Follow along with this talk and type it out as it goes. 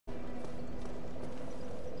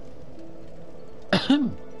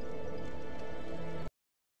Do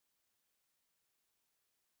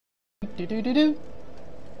do do do.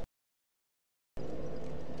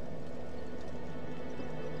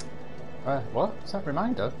 What? What's that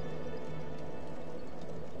reminder?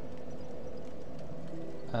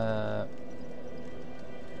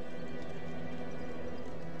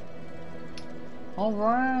 All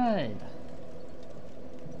right.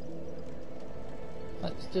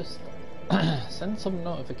 Let's just send some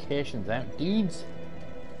notifications out, dudes,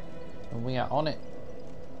 and we are on it.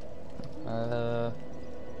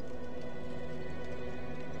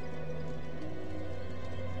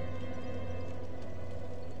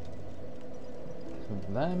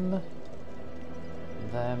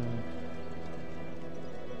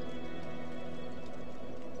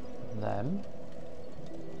 Them.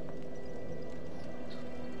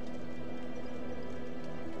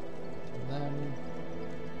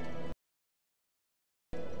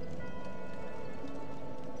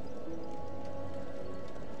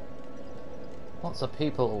 Lots of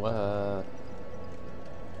people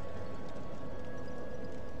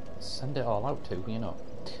send it all out to, you know.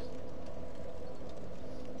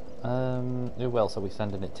 Who else are we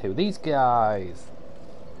sending it to? These guys!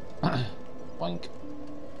 Boink.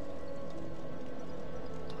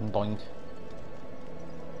 And boink.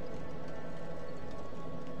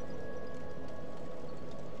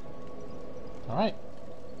 Alright.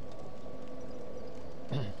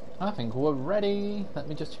 I think we're ready. Let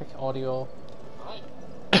me just check audio. Alright.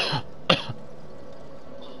 I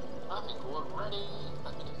think we're ready.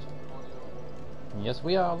 Let me just check audio. Yes,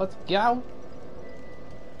 we are. Let's go!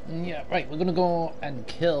 Yeah, right, we're gonna go and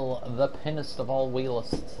kill the pinnest of all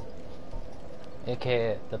wheelists,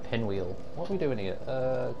 aka the Pinwheel. What are we doing here?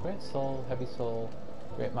 Great soul, heavy soul,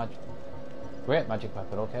 great magic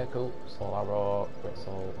weapon. Okay, cool. Soul arrow, great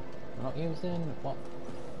soul. We're not using what?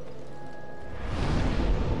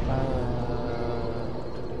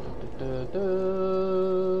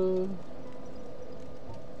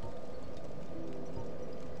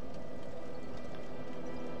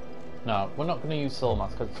 No, we're not going to use soul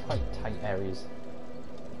mask because it's quite tight areas.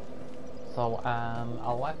 So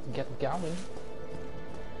I'll let's get going.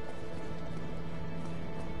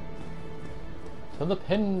 To the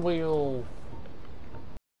Pinwheel.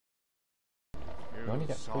 You only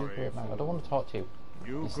get 3 great man. I don't want to talk to you.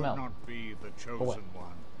 You could smell. not be the chosen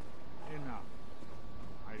one. Enough.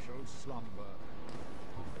 I shall slumber.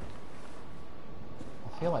 I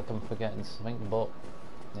feel like I'm forgetting something, but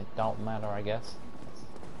it don't matter, I guess. Let's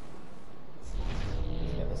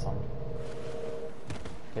get this on. In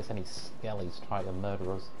case any skellies try to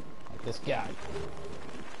murder us, like this guy.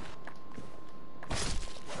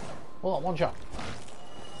 Oh, one shot.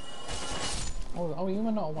 Oh, you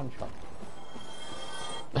were not a one shot.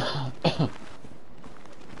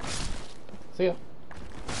 See ya.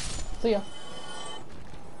 See ya.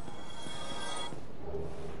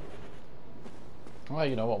 Well,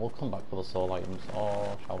 you know what, we'll come back for the soul items,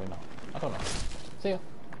 or shall we not? I don't know. See ya.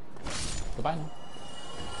 Goodbye now.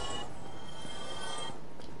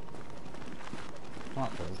 Oh,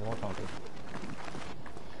 actually, there's a lot of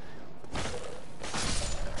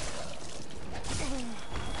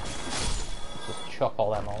just chop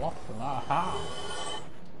all them all off, and aha!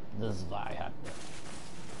 This is what I had.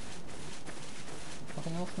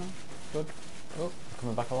 Nothing else now? Good. Oh,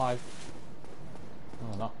 coming back alive.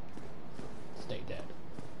 No, not. Stay dead.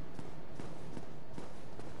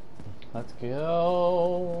 Let's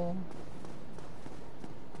go.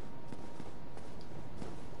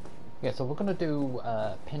 Yeah, so we're gonna do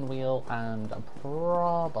Pinwheel and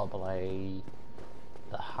probably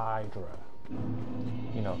the Hydra.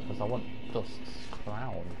 You know, because I want Dust's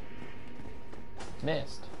crown.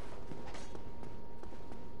 Missed.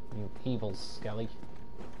 You evil skelly.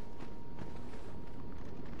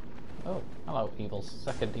 Oh, hello, evils.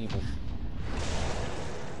 Second evil.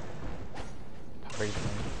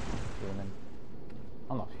 Fuming.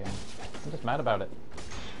 I'm not fuming. I'm just mad about it.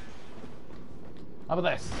 How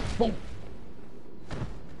about this? Boom!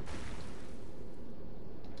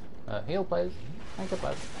 Heal, please. Thank you,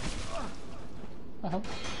 please.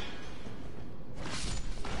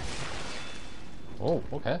 Oh,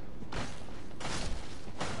 okay.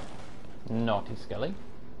 Naughty Skelly.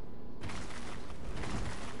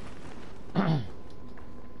 I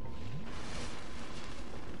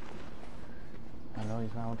know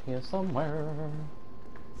he's around here somewhere.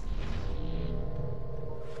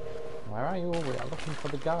 Where are you? We are looking for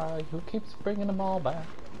the guy who keeps bringing them all back.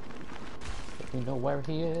 If we know where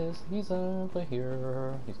he is, he's over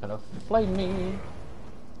here. He's gonna flame me.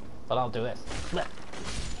 But I'll do this. Right,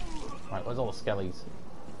 where's all the skellies?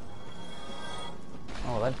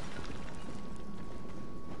 Oh then.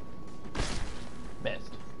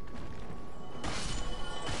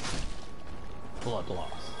 Blood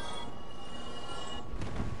loss.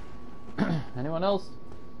 Anyone else?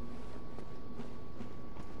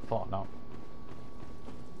 Thought not.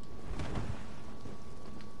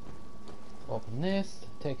 Open this,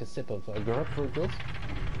 take a sip of grapefruit juice.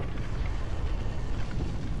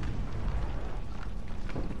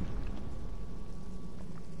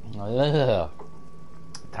 Ugh.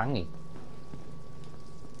 Tangy.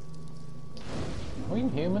 Are we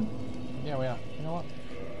human? Yeah, we are. You know what?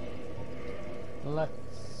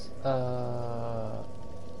 Let's oh.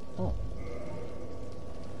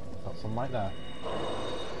 Got some right there.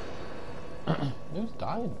 Who's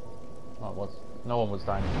dying? Oh, it was. No one was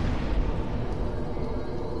dying.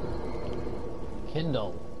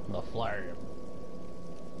 Kindle the flame.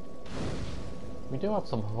 We do have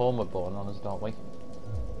some homeward bone on us, don't we?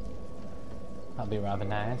 That'd be rather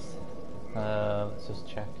nice. Let's just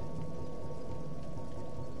check.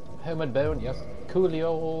 Homeward bone, yes.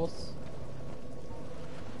 Coolios.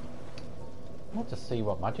 I want to see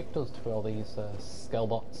what magic does to all these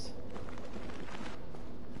skellbots.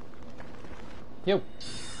 Yo!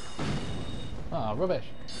 Ah, rubbish.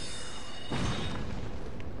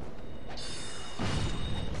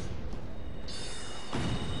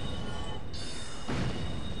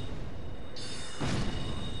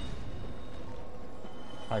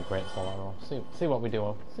 Alright, great Solaro. See what we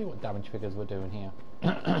do. See what damage figures we're doing here.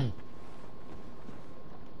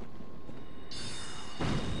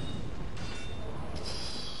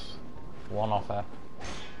 One offer.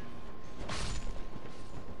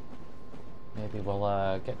 Maybe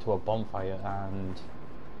we'll get to a bonfire and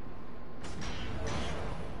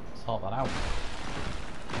sort that out.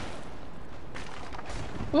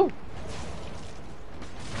 Ooh!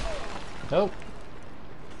 Nope.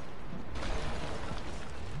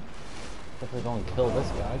 Definitely go and kill this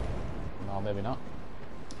guy. No, maybe not.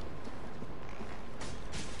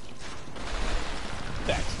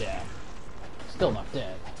 Backstab. Still not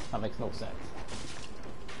dead. That makes no sense.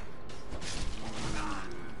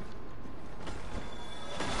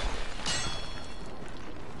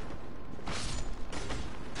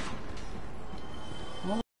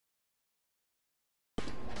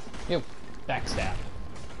 You backstab.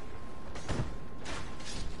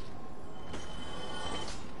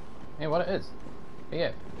 Hey, what it is?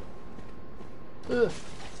 Yeah. Ugh.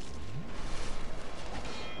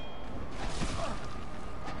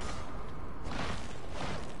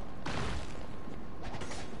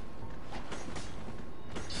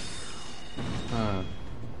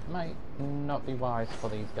 Might not be wise for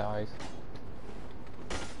these guys.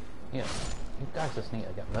 Yeah, you guys just need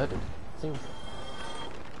to get murdered. Seriously.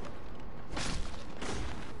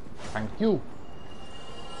 Thank you.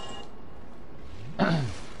 I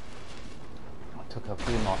took a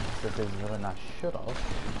few more scissors than I should have.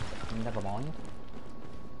 Never mind.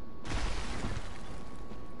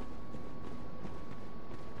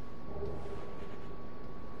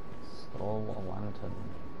 Stole a lantern.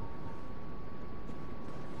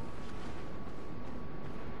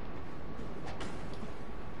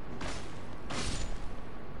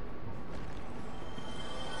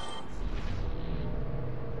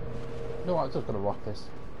 No, I'm just gonna rock this.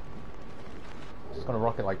 Just gonna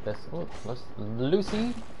rock it like this. Oh, let's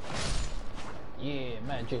Lucy. Yeah,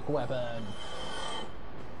 magic weapon.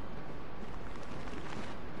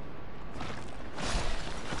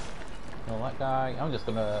 Kill that guy. I'm just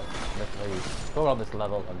gonna literally go around this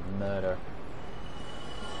level and murder.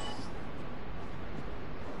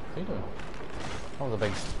 What's he doing? That was a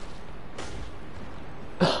big.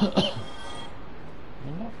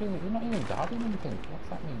 You're not even guarding anything. What's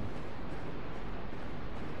that mean?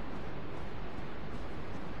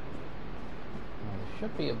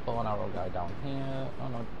 Should be a bow and arrow guy down here. Oh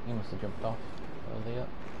no, he must have jumped off earlier.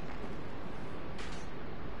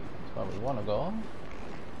 That's where we want to go.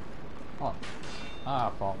 Oh, I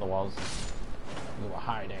thought there was. You were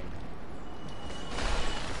hiding.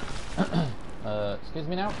 Excuse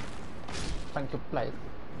me now. Thank you, please.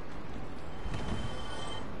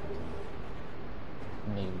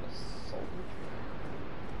 Nameless soldier.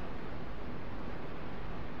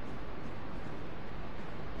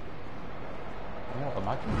 You know what,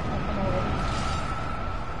 imagine.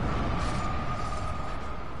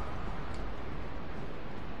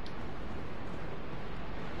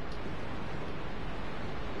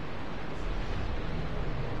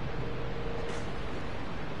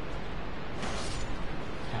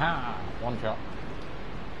 Ha! One shot.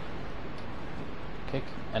 Kick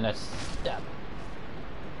and a stab.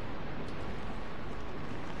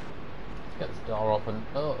 Get this door open.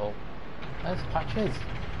 Oh, there's patches.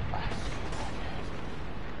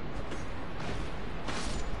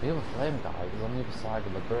 The other flame guy is on the other side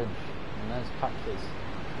of the bridge. And there's patches.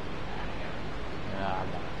 Yeah,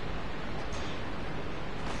 no.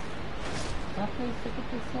 Actually,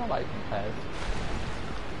 it's not like compares.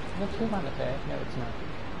 The humanity, no it's not.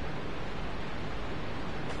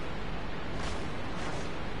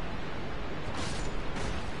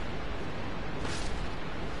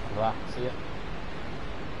 That, see it?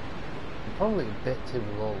 I'm probably a bit too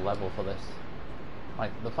low level for this.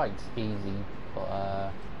 Like, the fight's easy,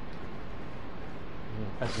 but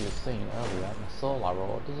as you've seen earlier, the soul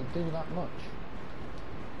arrow doesn't do that much.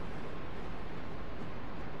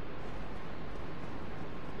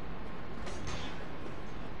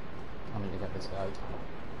 I need to get this guy.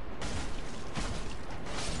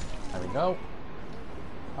 There we go.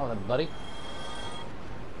 Oh then, buddy.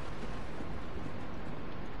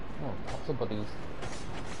 Oh, lots of buddies.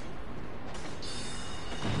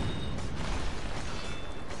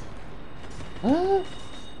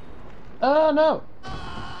 Oh no!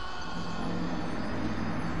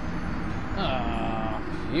 Ah,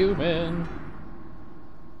 human.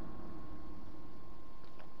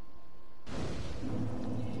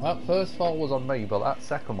 That first fall was on me, but that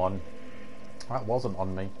second one, that wasn't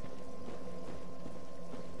on me.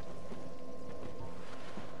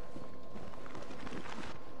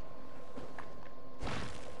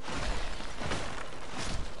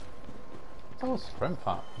 It's all strength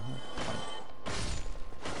up.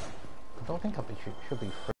 I don't think should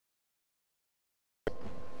be free.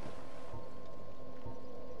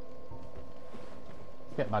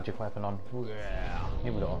 Get magic weapon on. Yeah.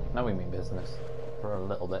 Here we go. Now we mean business for a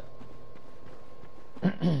little bit.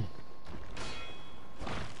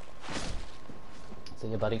 See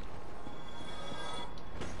you, buddy.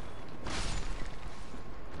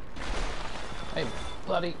 Hey,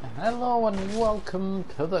 buddy. Hello and welcome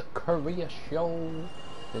to the Korea Show.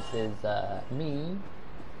 This is me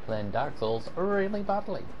playing Dark Souls really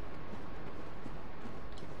badly,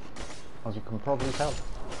 as you can probably tell.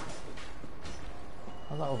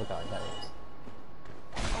 How's that other guy? There he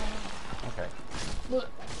is. Okay.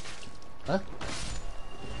 Huh?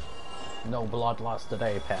 No blood lost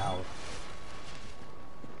today, pal.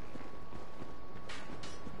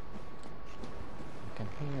 I can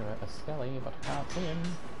hear a skelly, but I can't see him.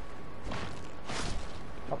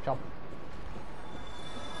 Chop chop.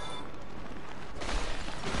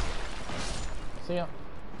 See ya.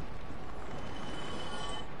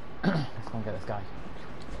 Let's go and get this guy.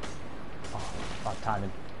 Oh, bad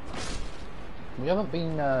timing. We haven't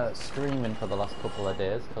been streaming for the last couple of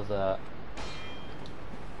days because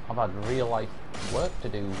I've had real life work to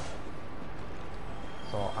do.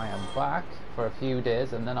 So I am back for a few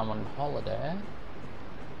days and then I'm on holiday.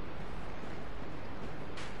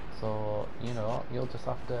 So, you know, you'll just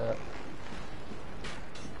have to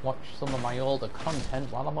watch some of my older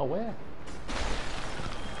content while I'm away.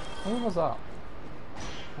 Who was that?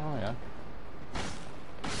 Oh yeah.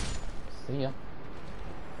 See ya.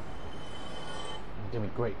 Give me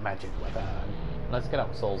great magic weapon. Let's get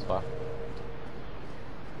our souls back.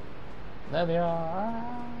 There they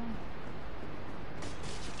are.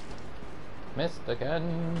 Missed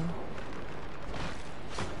again.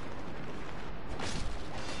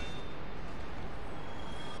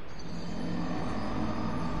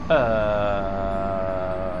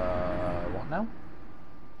 What now?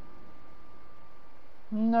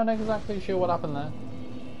 Not exactly sure what happened there.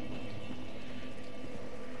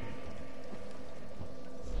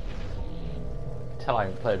 Tell I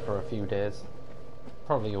haven't played for a few days.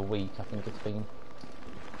 Probably a week, I think it's been.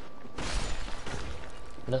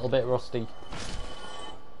 A little bit rusty.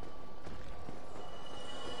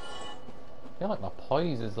 I feel like my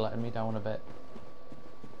poise is letting me down a bit.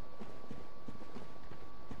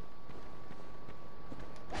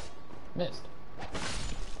 Missed.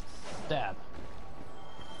 Stab.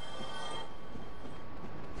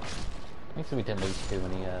 Makes sure we didn't lose too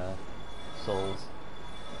many souls.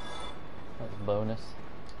 That's a bonus.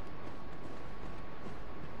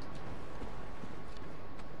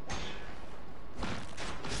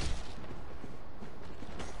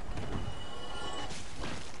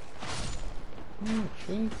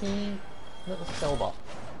 Cheeky little Spellbot.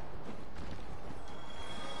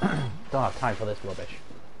 Don't have time for this rubbish.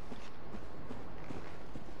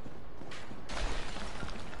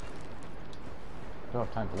 Don't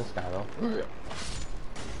have time for this guy though.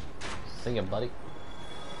 See ya, buddy.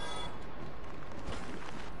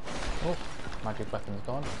 Oh, magic weapon's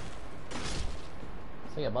gone.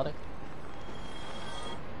 See ya, buddy.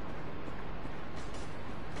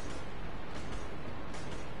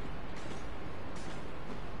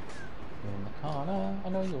 You're in the corner, I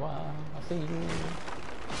know you are, I see you.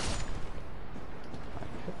 Right,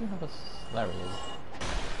 should we have a... there he is.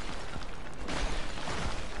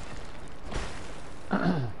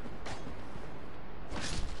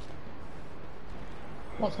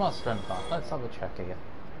 What's my strength at? Let's have a check here.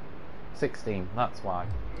 16, that's why.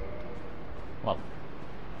 Well,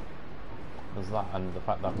 there's that and the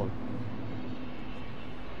fact that we're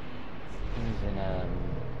using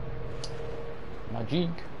magic.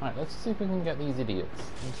 Right, let's see if we can get these idiots,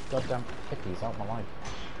 these goddamn hippies out of my life.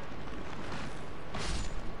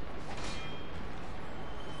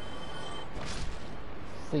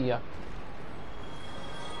 See ya.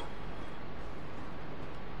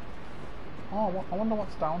 Oh, I wonder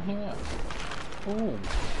what's down here. Ooh,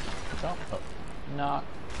 chocolate. Nah.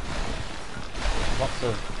 Lots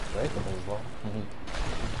of breakables though.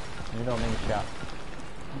 You don't need chat.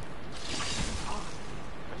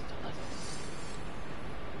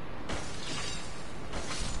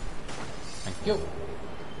 Thank you.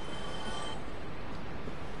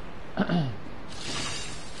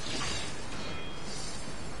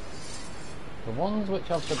 The ones which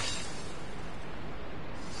have the...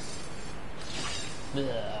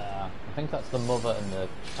 I think that's the mother and the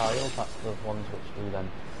child, that's the ones which do them.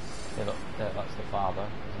 Yeah, look, there, that's the father.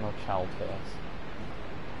 There's no child face.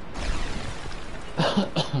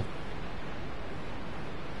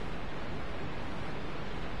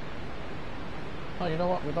 Oh, you know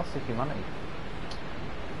what? We lost the humanity.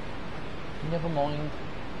 Never mind.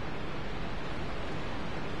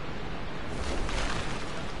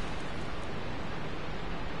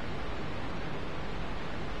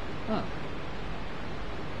 Huh.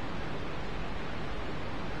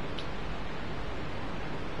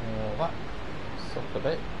 Well, that sucked a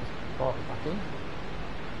bit. Just brought it back in.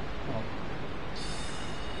 Oh.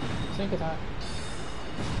 Sneak attack.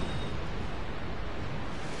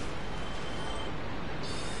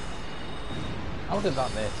 How did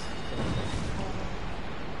that miss?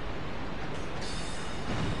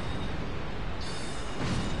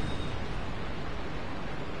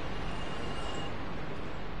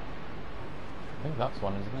 I think that's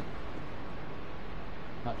one, isn't it?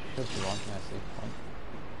 That should be one. Yeah, see, one.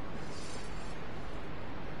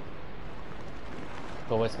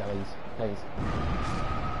 Go away, skellies, please.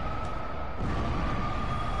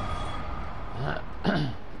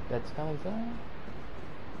 Dead skellies there.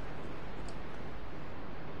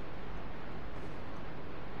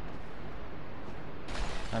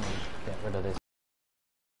 Let me get rid of this.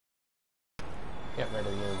 Get rid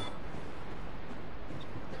of you.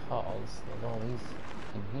 Because there's all these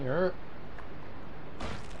in here.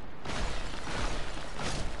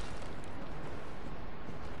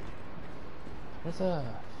 There's a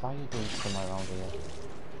fire dude somewhere around here.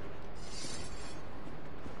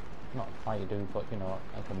 Not a fire dude, but you know,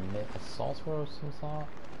 like a sorcerer of some sort.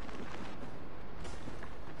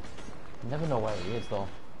 You never know where he is though.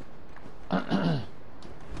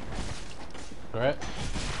 Great.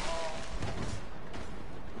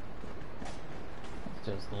 Let's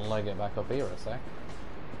just leg it back up here a sec.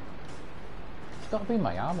 It's got to be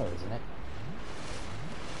my armor, isn't it?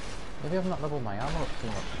 Maybe I've not leveled my armor up too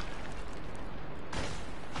much.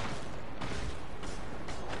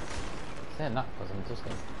 Saying that because I'm just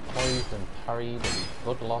getting poised and parried and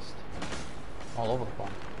blood lost all over the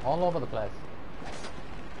place. All over the place.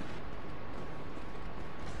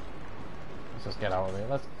 Let's just get out of here.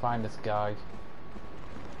 Let's find this guy.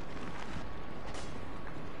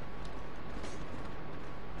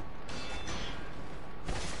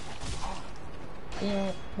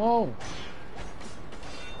 Yeah. Whoa!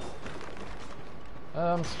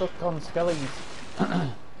 I'm stuck on skellies.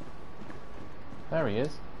 There he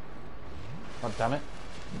is. God damn it.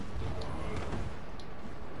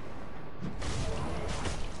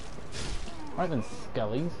 Right then,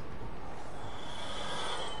 skellies.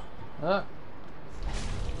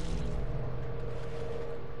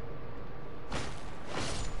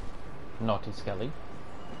 Naughty skelly.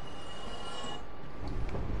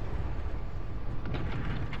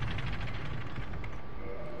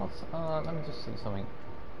 What's, let me just see something.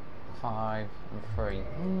 5 and 3.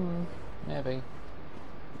 Maybe.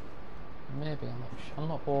 Maybe, I'm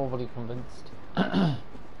not overly convinced. Oh,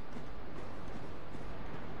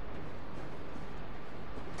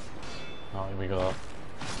 here we go.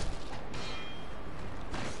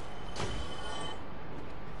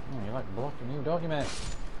 Oh, you like blocking you, don't you, mate?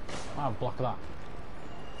 I'll block that.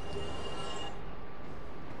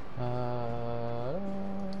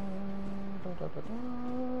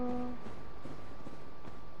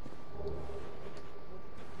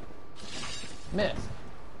 Miss.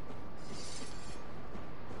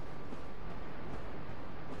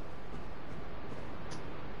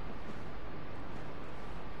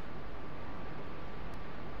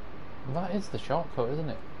 That is the shortcut, isn't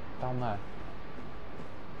it? Down there.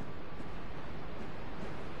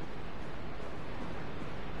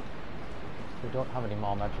 We don't have any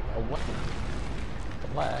more magic. Oh, what? The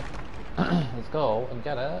leg. Let's go and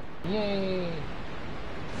get it. Yay!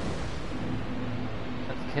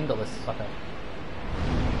 Let's kindle this sucker.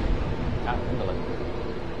 Can't kindle it.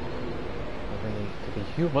 We need to be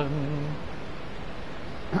human.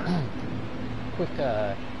 Quick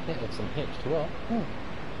hit with some H2O.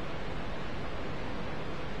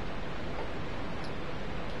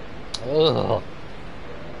 Ugh.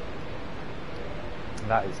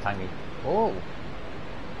 That is tangy. Oh!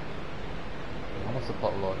 I must have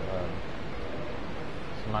put a lot of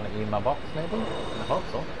humanity in my box, maybe? I hope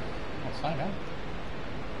so. Let's find out.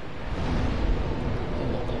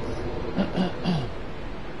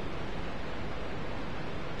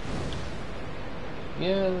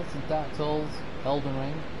 Yeah, this is Dark Souls Elden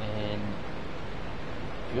Ring in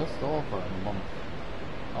just over a month.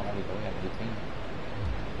 Oh, there we go, we have 18.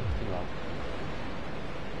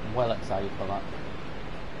 Well excited for that.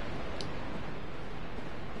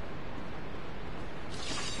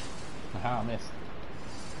 Aha, I missed.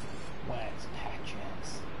 Where's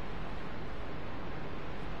Patches?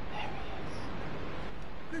 There he is.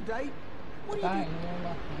 Good day. What are you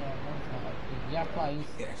doing? Yeah, please.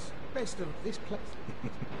 Yes, best of this place.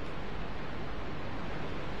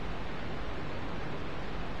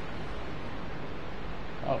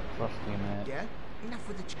 Oh, trust you, mate. Yeah, enough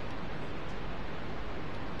with the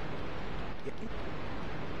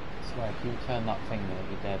I swear, if you turn that thing,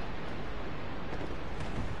 they'll be dead.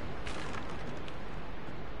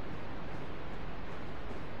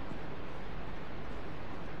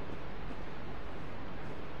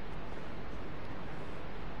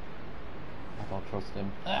 I don't trust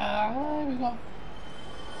him. Ah, there we go.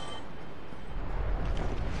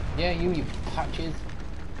 Yeah, you Patches.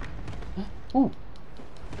 Ooh.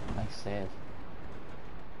 Nice save.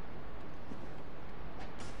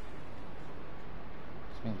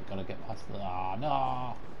 This means we're gonna get past the. Ah,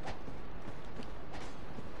 no!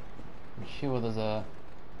 I'm sure there's a.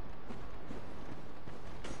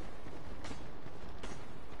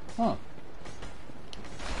 Huh.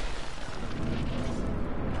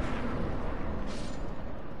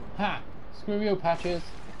 Ha! Screw you, Patches!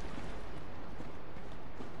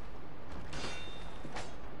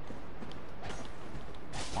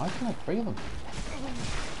 Why can I free them?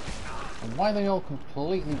 And why are they all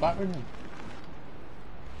completely battering me?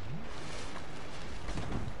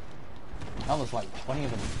 Hell, there's like 20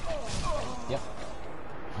 of them. Yep.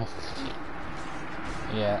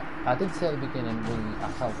 Yeah, I did say at the beginning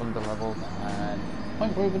I felt under leveled and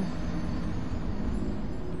point proven.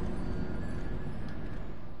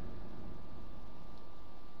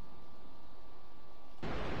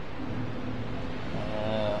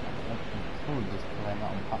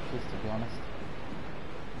 To be honest,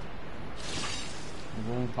 it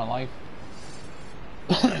ruined my life.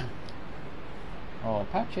 Oh,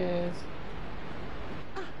 Patches!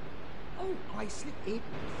 Ah, oh, I slipped in.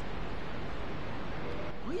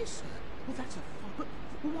 Are you, sir? Well, that's a fun. But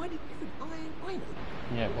why did you think I know?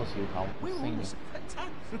 Yeah, it was you, pal. We're I've seen almost you. at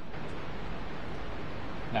town.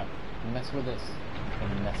 Now, mess with this,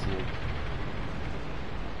 and mess you.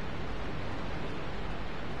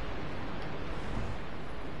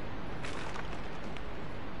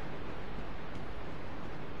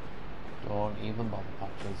 Don't even bother,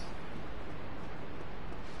 Patches.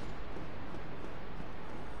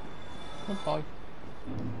 Good boy.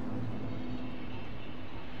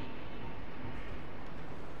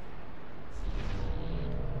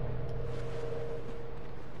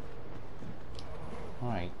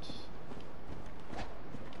 Right.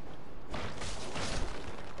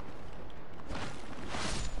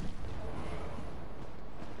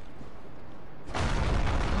 I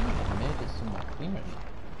made this somewhat cleaner.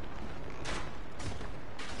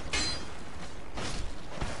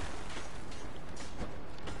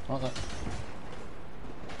 What the?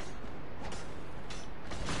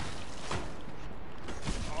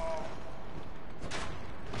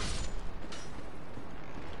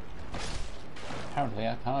 Apparently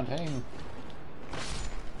I can't aim.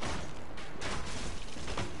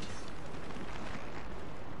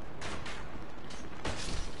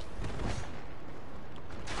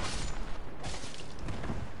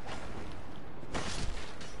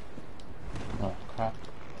 Oh crap.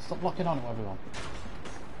 Stop locking on to everyone.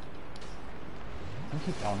 I think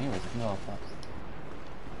he's down here, is it? No, that's...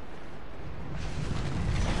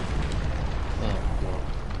 Oh god.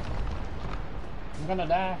 I'm gonna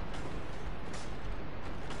die.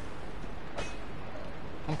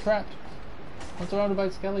 I'm trapped. I'm surrounded by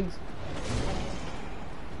skellies.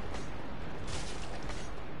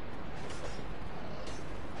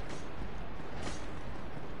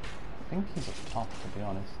 I think he's up top, to be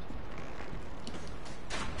honest.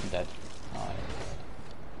 dead. Oh,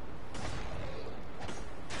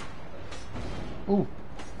 yeah. Ooh.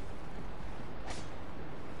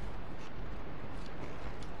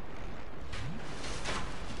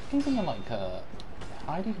 He's in like a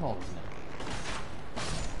hidey hole, isn't it?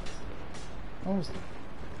 Where is he?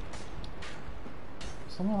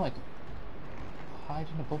 Somewhere like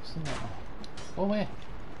hiding above somewhere. Oh, wait.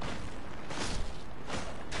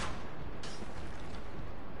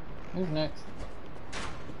 Who's next?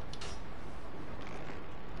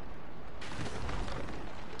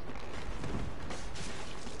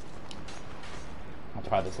 I'll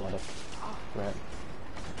try this ladder. Great.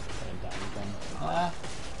 Get down again. Ah!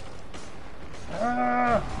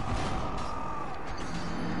 Ah!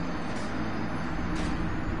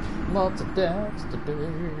 Lots of deaths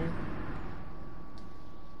today.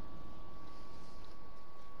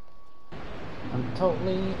 I'm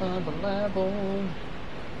totally unleveled.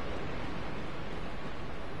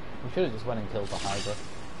 We should have just went and killed the Hydra.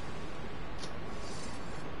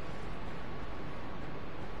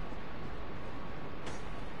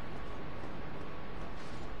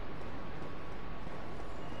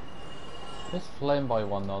 This Flame Boy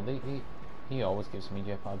one though, he always gives me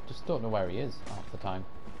Jeff. I just don't know where he is half the time.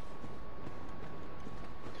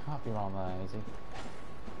 Can't be wrong there, is he?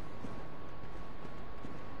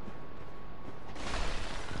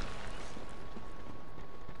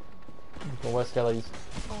 Go where skellies.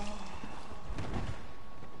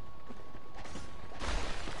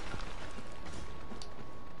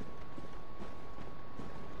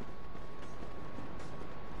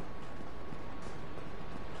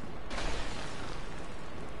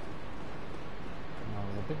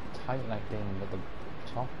 Tight like demon with the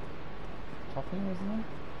topping, isn't it?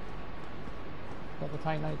 Is that the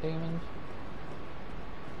Tight Night Demons?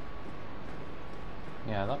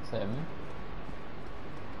 Yeah, that's him.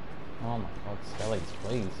 Oh my god, Skellies,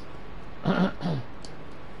 please.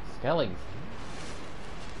 Skellies.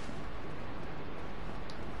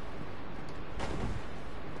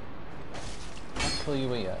 I'll kill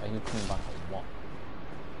you here. Are you coming back or what?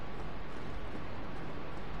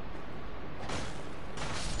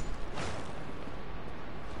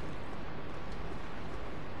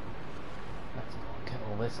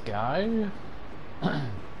 This guy.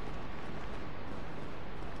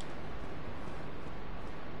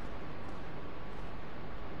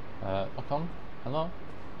 Lock on. Hello?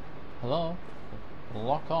 Hello?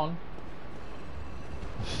 Lock on.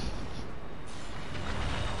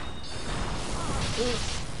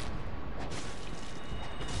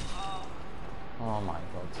 Oh my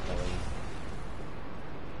god, Skelly.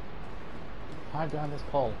 Hide behind this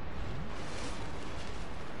pole.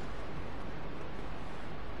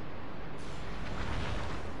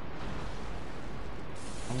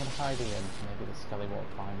 I'm gonna hide again, maybe the Skelly won't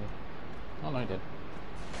find me. Oh no, he did.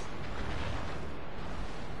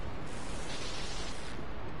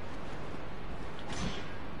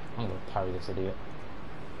 I'm gonna parry this idiot.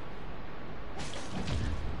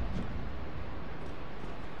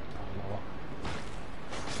 Oh, you know what?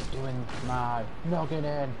 Doing my noggin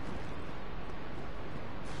in.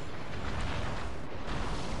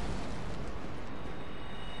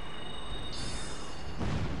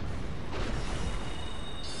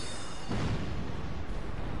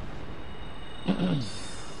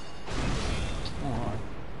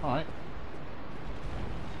 Alright.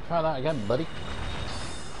 Try that again, buddy.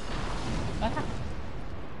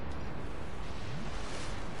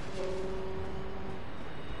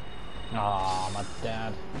 Ah, my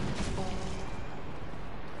dad.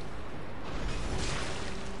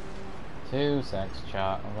 2 secs,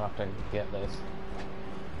 chat. I'm gonna have to get this.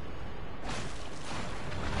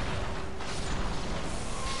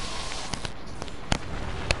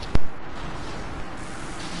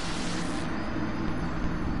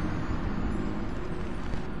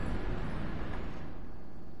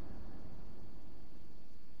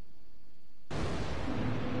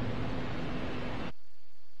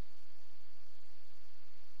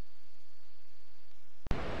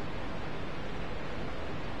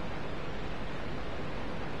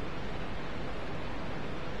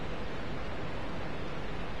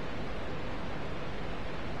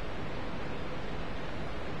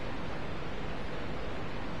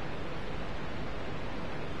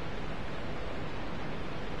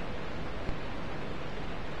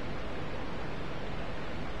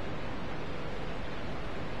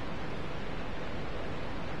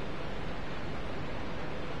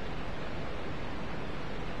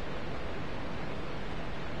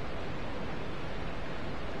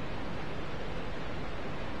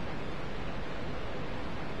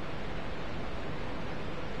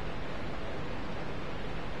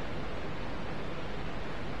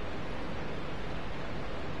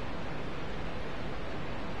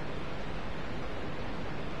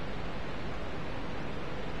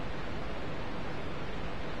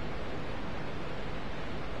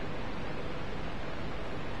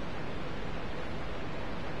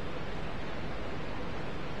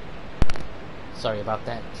 Sorry about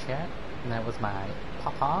that, chat. That was my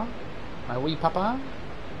papa. My wee papa.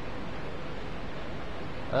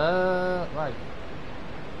 Right.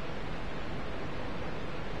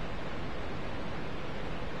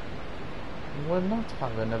 We're not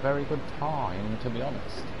having a very good time, to be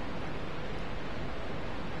honest.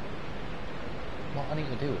 What I need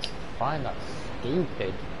to do is find that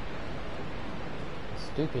stupid, that's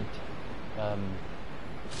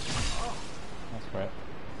great.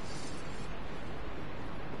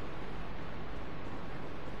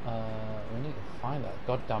 We need to find that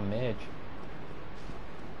goddamn mage.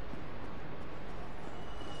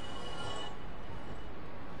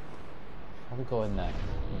 Probably go in there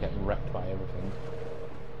and get wrecked by everything.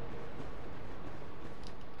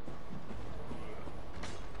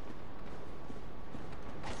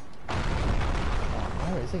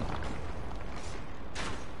 Oh, where is he?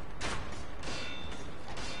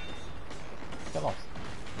 Get lost.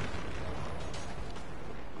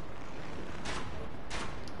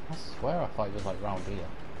 I swear I thought he was like round here.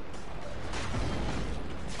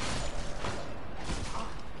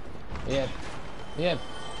 Yeah. Yeah.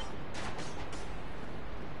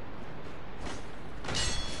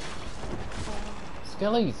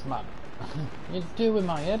 Skellies, man. You're doing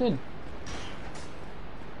my head in.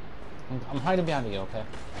 I'm hiding behind you, okay?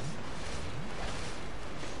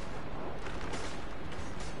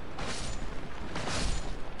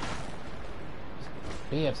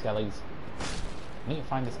 Behave, Skellies. I need to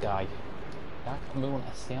find this guy. Dark Moon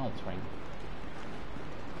Assault Ring.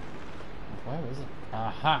 Where is it?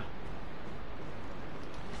 Aha!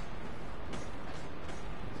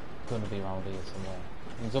 It's gonna be around here somewhere.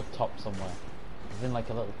 He's up top somewhere. He's in like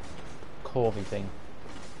a little covey thing.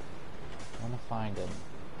 I wanna find him.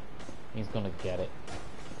 He's gonna get it.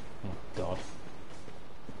 Oh god.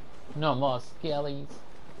 No more Skellies.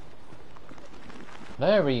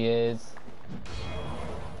 There he is.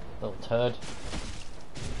 Little turd.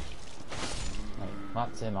 Right,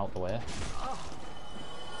 that's him out the way.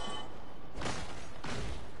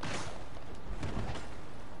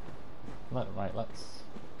 Right, let's...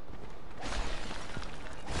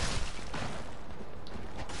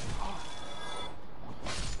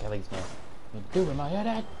 Skellies, man. You're doing my head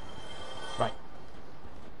in! Right.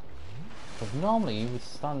 Because normally you would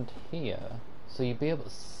stand here, so you'd be able to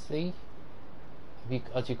see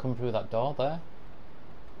as you come through that door there.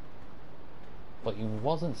 But he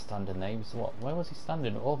wasn't standing there, he was what? Where was he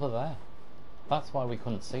standing? Over there. That's why we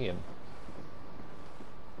couldn't see him.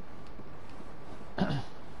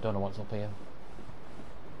 Don't know what's up here.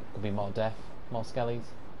 Could be more death, more Skellies.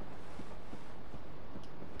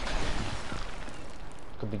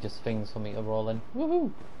 Could be just things for me to roll in.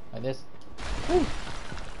 Woohoo! Like this. Woo!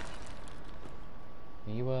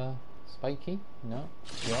 Are you spiky? No,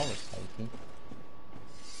 you're always spiky.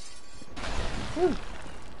 Woo!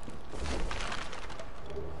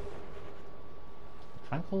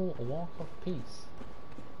 Tranquil Walk of Peace.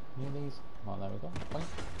 Any of these? Oh, there we go. Bye.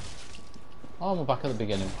 Oh, we're back at the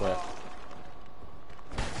beginning for it.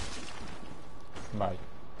 Right.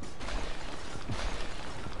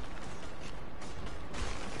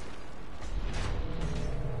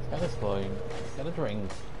 Let's get this going. Let's get a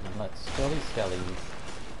drink. And let's kill these Skellies.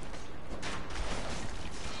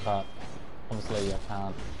 But, obviously I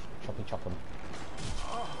can't choppy chop them.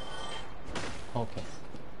 Okay.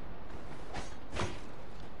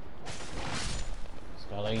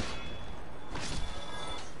 Skellies.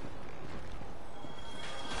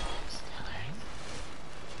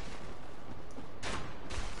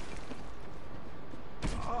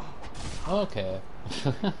 Okay.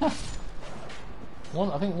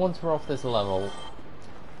 I think once we're off this level...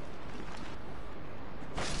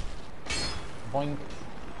 Boink.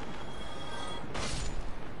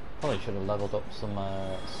 Probably should have leveled up some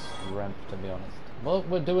strength, to be honest. Well,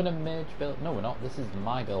 we're doing a mage build. No, we're not. This is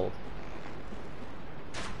my build.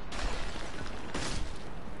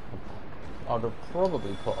 I'd have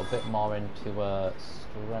probably put a bit more into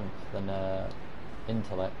strength than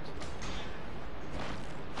intellect.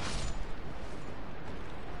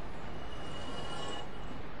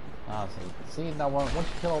 Ah, see now once you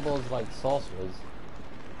kill all those like sorcerers,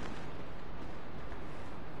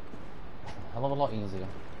 it's a hell of a lot easier.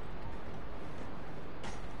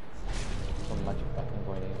 Some magic back and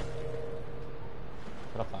going here.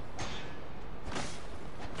 Get off that.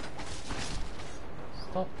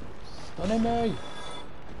 Stop stunning me!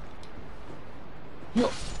 You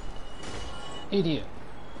idiot!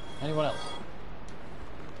 Anyone else?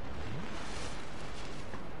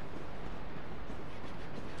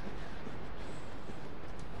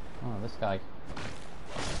 Oh, this guy.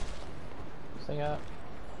 See ya.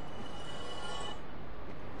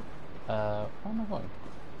 where am I going?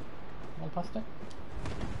 Am I past it?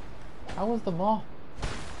 How was the moth?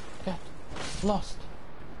 Get lost.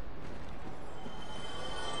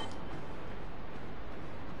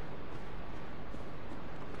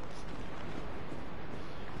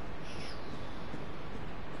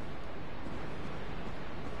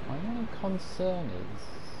 My only concern is,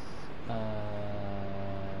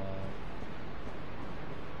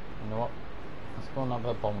 you know what? Let's go and have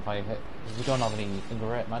a bonfire hit, because we don't have any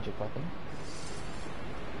great magic weapon.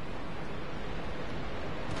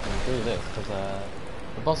 We'll do this, because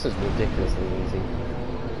the boss is ridiculously easy.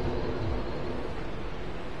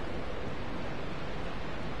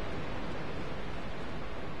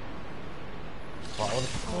 But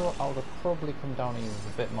I would have probably come down here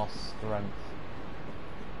with a bit more strength.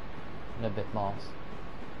 And a bit more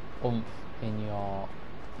oomph in your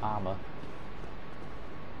armour.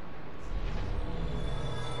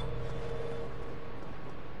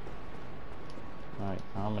 Right,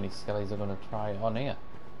 how many skellies are going to try on here?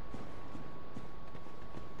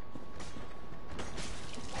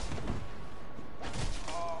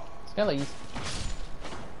 Skellies!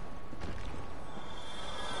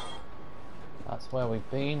 That's where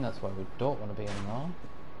we've been, that's where we don't want to be anymore.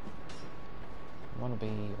 We want to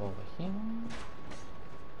be over here.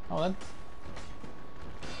 Oh then.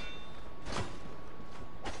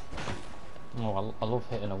 Oh, I love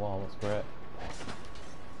hitting a wall, that's great.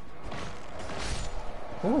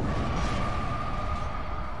 Ooh.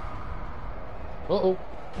 Uh-oh.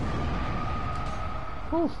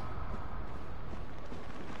 Ooh.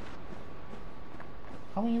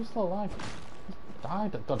 How are you still alive?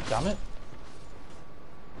 Died, god damn it.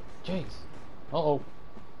 Jeez. Uh-oh.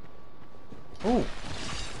 Ooh.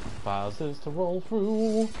 Vases to roll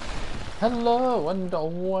through. Hello and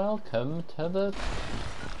welcome to the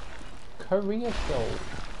career show.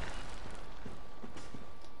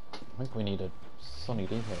 I think we need a Sunny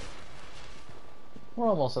D here. We're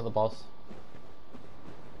almost at the boss.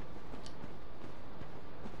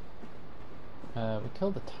 We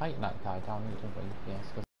killed the Titanite guy down here, didn't we? Yes.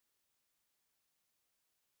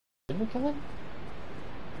 Did we kill him?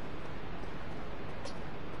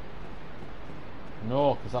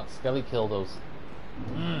 No, because that Skelly killed us.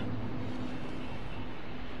 Come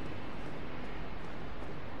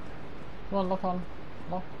on, lock on.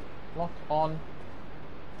 Lock on.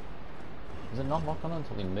 Does it not lock on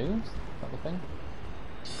until he moves? Is that the thing?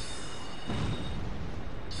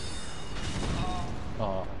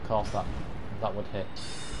 Oh, of course that would hit.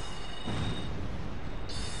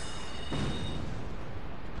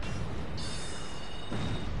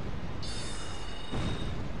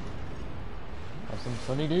 Have some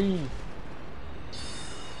Sunny D.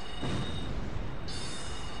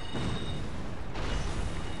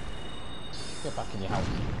 Get back in your house.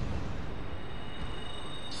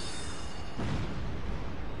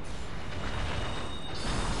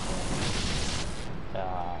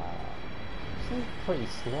 Seems pretty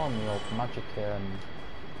slow on the old magic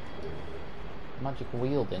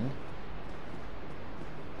wielding.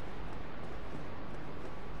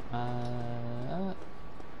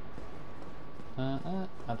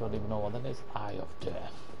 I don't even know what that is. Eye of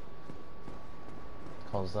Death.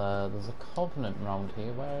 Because there's a covenant around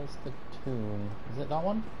here. Where's the tomb? Is it that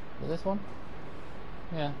one? Is it this one?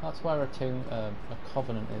 Yeah, that's where a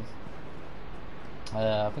covenant is.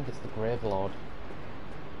 I think it's the Gravelord.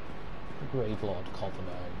 The Gravelord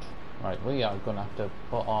Covenant. Right, we are going to have to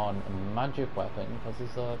put on a magic weapon because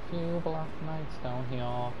there's a few Black Knights down here.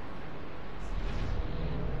 Oh,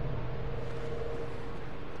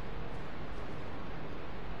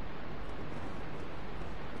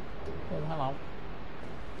 hello.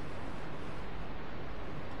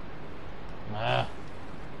 Ah,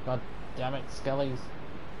 god damn it, Skellies.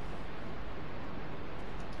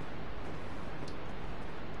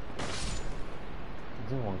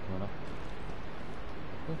 There's one coming up.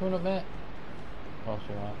 You coming up, mate? Oh,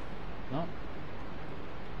 sure are. No?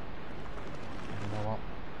 You know what?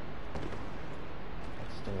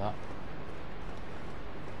 Let's do that.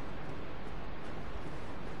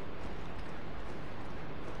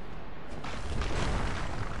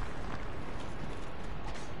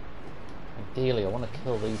 Ideally, I want to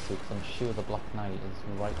kill these two because I'm sure the Black Knight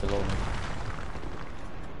is right below me.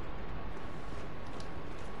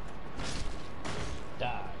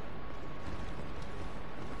 Die.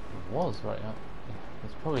 It was right up.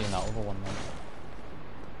 It's probably in that other one then.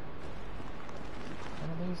 What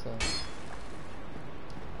are these there?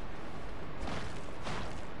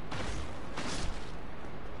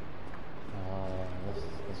 This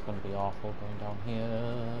is going to be awful going down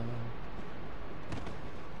here.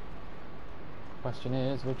 Question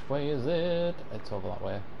is, which way is it? It's over that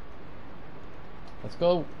way. Let's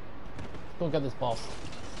go. Let's go get this boss.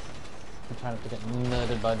 I'm trying not to get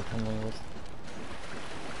murdered by the pinwheels.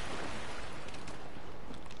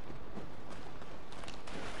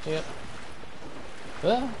 Yep.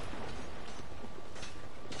 Ah.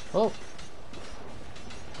 Oh.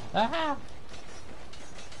 Ah.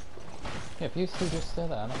 Yeah, if you two just stay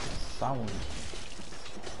there, that's a sound.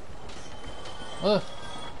 Ugh.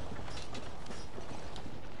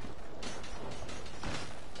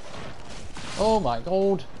 Oh my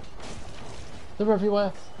god. They're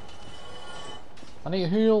everywhere. I need a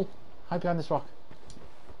heal. Hide behind this rock.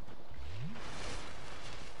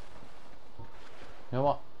 You know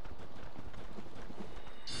what?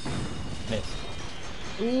 Missed.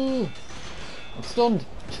 Ooh! I'm stunned.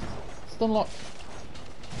 Stun lock.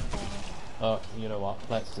 Oh, you know what?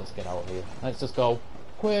 Let's just get out of here. Let's just go.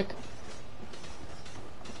 Quick!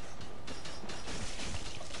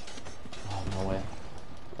 Oh, no way.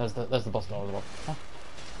 There's the boss door as well. Huh?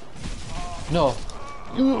 No!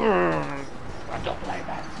 I don't play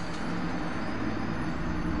that.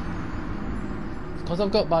 It's because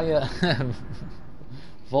I've got my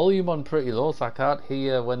volume on pretty low, so I can't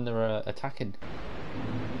hear when they're attacking.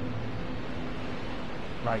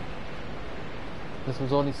 Right. This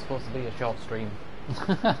was only supposed to be a short stream.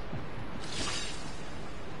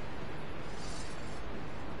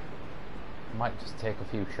 Might just take a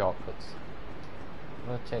few shortcuts.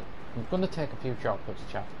 I'm gonna take a few shortcuts,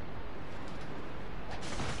 chat.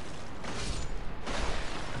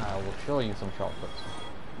 I will show you some shortcuts.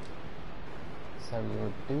 So you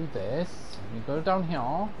would do this. You go down here.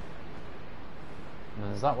 And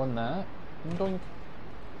there's that one there. I'm going.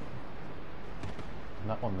 And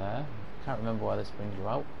that one there. Can't remember why this brings you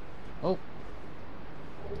out. Oh!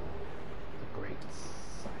 The great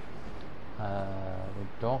sight. We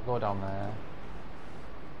don't go down there.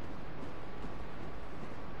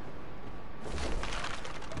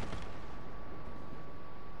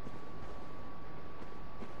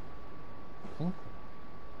 I think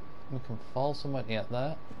we can fall somewhere near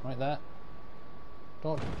there. Right there.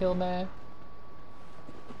 Don't kill me.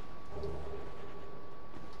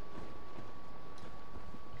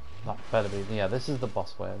 That better be, yeah, this is the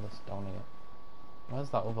boss way, this down here. Where's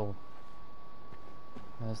that other one?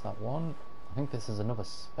 There's that one. I think this is another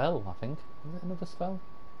spell, I think. Is it another spell?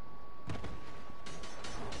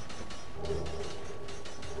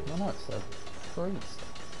 No, it's a priest.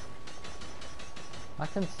 I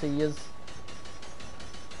can see yous.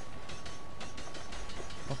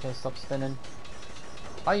 Okay, stop spinning.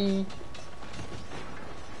 Bye!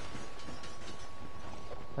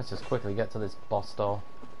 Let's just quickly get to this boss door.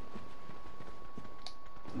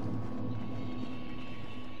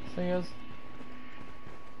 See yous.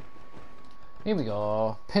 Here we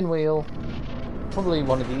go. Pinwheel. Probably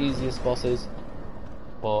one of the easiest bosses,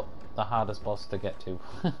 but the hardest boss to get to.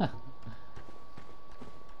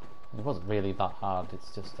 It wasn't really that hard,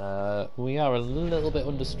 it's just we are a little bit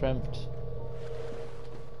understrength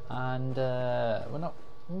and we're not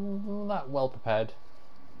that well prepared.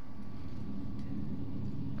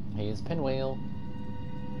 Here's Pinwheel.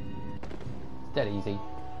 It's dead easy.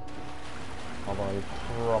 Although he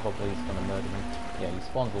probably is going to murder me. Yeah, he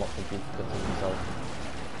spawns lots of duplicates of himself.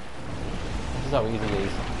 This is how easy he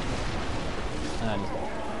is. And he's dead.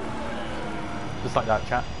 Just like that,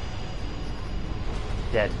 chat.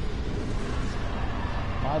 Dead.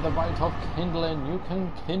 By the right of kindling, you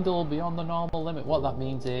can kindle beyond the normal limit. What that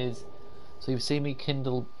means is, so you've seen me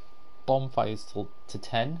kindle bonfires to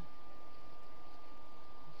 10.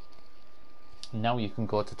 Now you can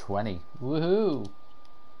go to 20. Woohoo!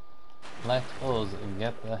 Let us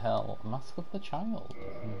get the hell. Mask of the Child.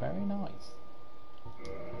 Very nice.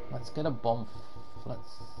 Let's get a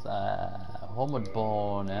let's Homeward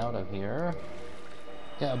Born out of here.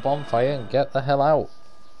 Get a bonfire and get the hell out.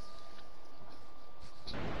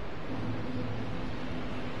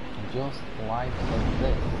 Just like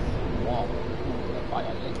this. Whoa. The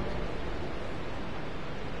fire link.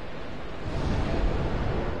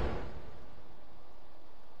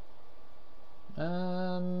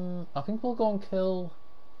 I think we'll go and kill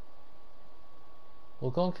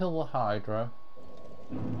the Hydra,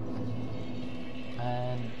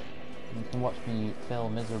 and you can watch me fail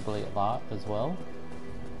miserably at that as well,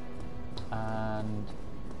 and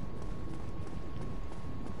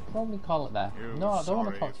probably call it there. No, I don't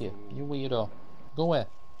want to talk to you, you weirdo. Go away.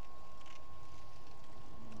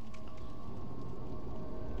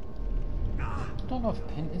 I don't know if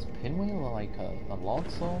is Pinwheel like a Lord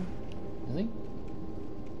Soul? Is he?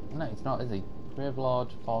 No, it's not, is he? Grave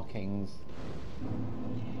Lord, 4 Kings,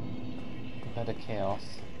 Bed of Chaos,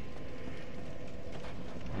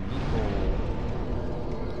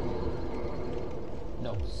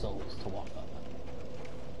 souls to offer.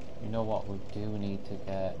 You know what? We do need to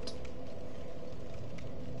get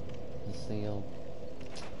the seal.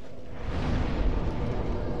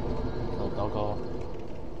 Kill Doggo.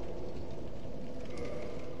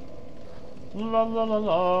 La la la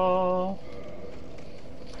la.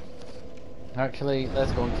 Actually,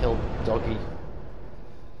 let's go and kill Doggy.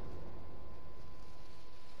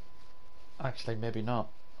 Actually, maybe not.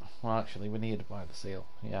 Well, actually, we need to buy the seal.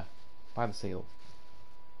 Yeah, buy the seal.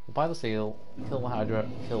 We'll buy the seal, kill the Hydra,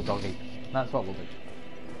 kill Doggy. That's what we'll do.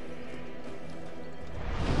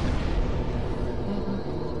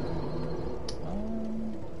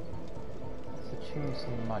 Let's attune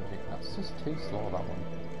some magic. That's just too slow, that one.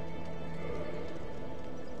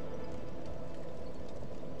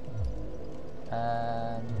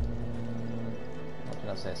 What did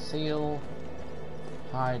I say? Seal,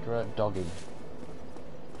 Hydra, Doggy.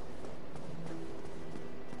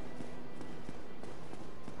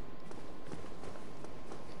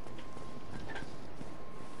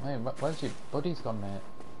 Hey, where's your buddy's gone, mate?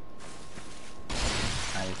 Nice.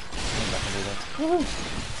 I can do this.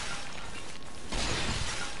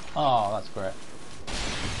 Oh, that's great.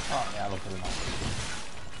 Oh yeah, I love doing that.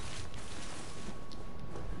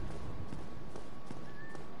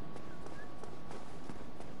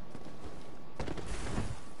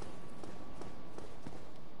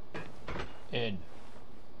 In.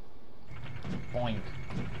 Boink,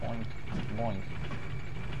 boink, boink.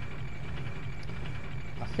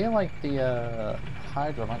 I feel like the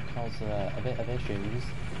Hydra might cause a bit of issues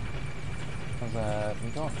because we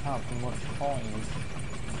don't have much coins.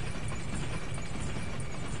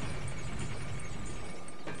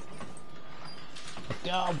 Let's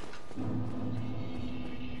go!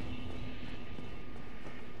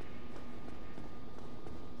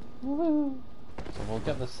 Woohoo! So we'll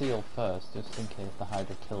get the seal first, just in case the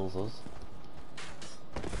Hydra kills us.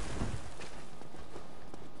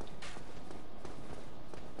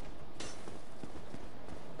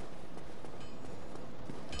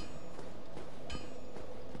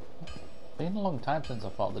 Been a long time since I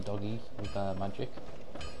fought the Doggy with magic.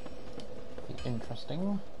 Be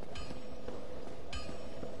interesting.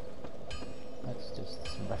 Let's just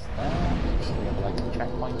rest there, so we have like a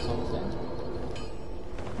checkpoint sort of thing.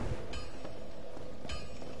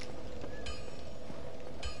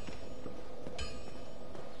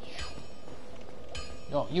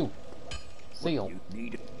 Oh, you! Seal!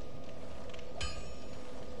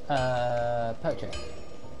 Purchase.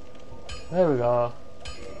 There we go.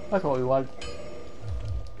 That's what we want.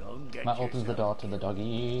 That opens the door to the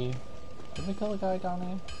Doggy. Did we kill the guy down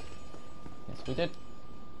here? Yes, we did.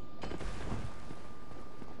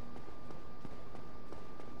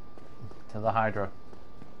 To the Hydra.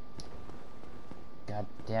 God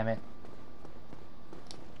damn it.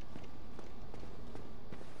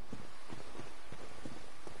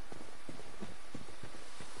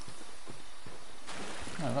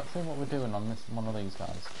 Right, let's see what we're doing on this one of these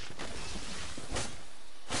guys.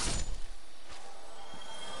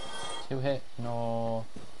 2 hit, no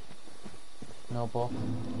buff.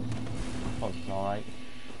 Oh, it's alright.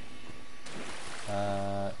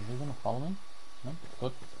 Is he gonna follow me? No?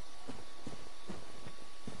 Good.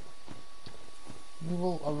 You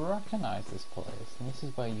will recognise this place, and this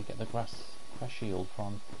is where you get the grass shield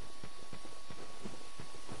from.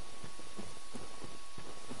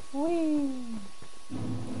 Whee!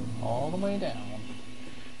 All the way down.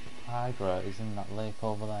 Hydra is in that lake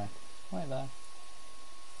over there. Right there.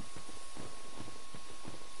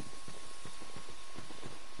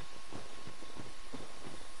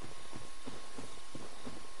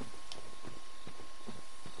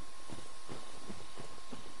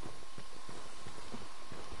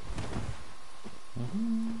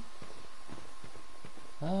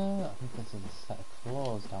 I think this is a set of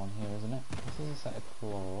claws down here, isn't it? This is a set of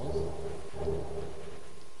claws.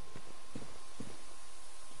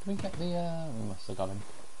 Did we get the, we must have got him.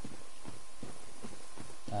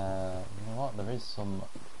 You know what, there is some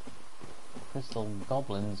crystal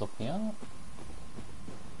goblins up here.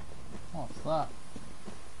 What's that?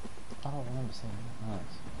 I don't remember seeing that. Oh,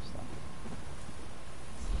 it's that.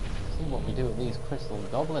 See what we do with these crystal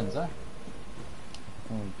goblins, eh?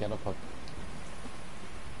 Get up.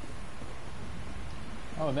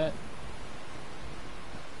 Oh, a bit.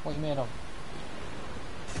 What are you made of?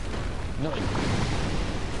 Nothing.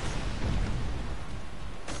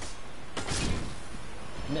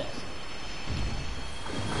 Miss.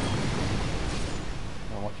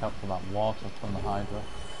 Gotta watch out for that water from the Hydra.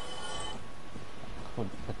 Could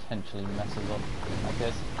potentially mess us up like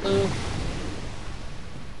this. Ooh.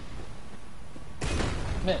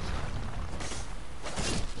 Miss.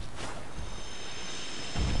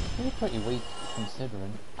 You're pretty weak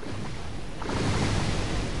considering.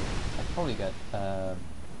 I'd probably get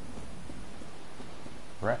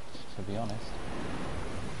wrecked, to be honest.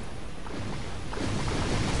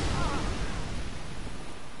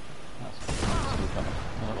 That's stupid.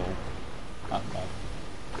 Oh, that's bad.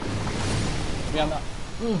 Get behind that.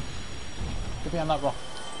 Get behind that rock.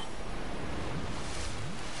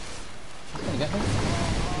 He's gonna get me.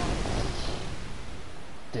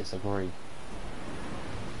 Disagree.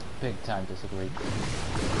 Big time disagree.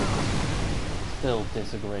 Still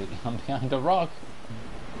disagree. I'm behind a rock.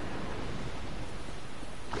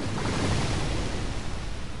 The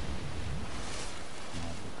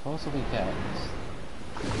closer we get,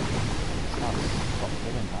 stop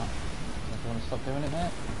doing that. Do you want to stop doing it,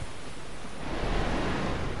 mate?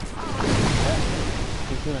 Yeah.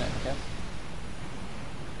 Keep doing it, I guess.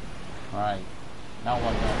 Right. Now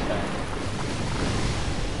one more turn.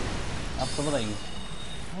 Absolutely.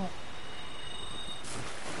 What?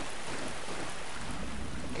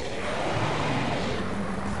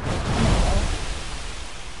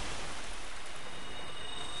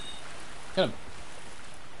 Get him.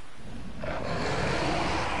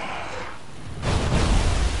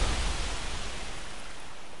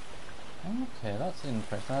 Okay, that's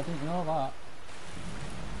interesting. I didn't know that.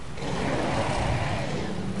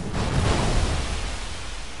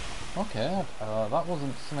 Okay, that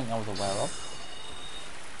wasn't something I was aware of.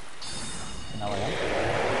 Now I am.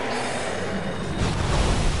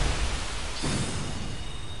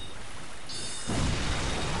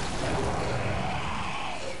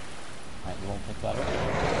 Right, you won't pick that up.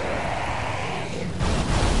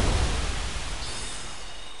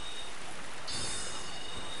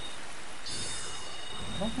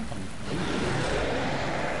 I don't think I'm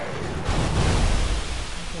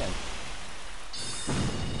okay.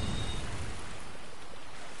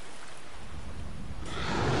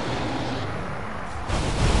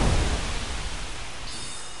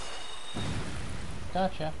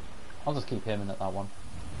 Gotcha. I'll just keep aiming at that one.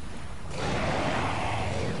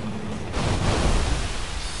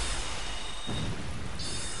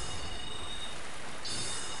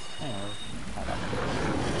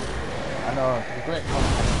 I know it's a great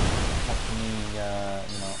concept watching me,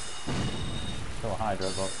 you know, kill a Hydra,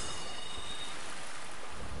 but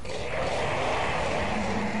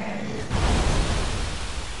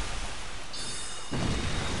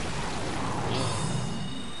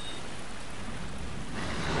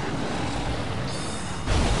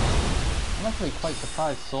I'm actually quite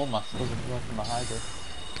surprised Soul Mass doesn't work on the Hydra.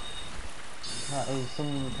 That is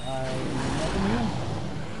something I never knew.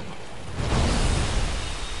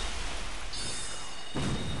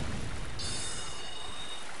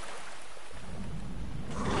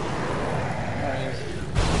 There he is.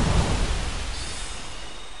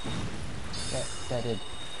 Get deaded.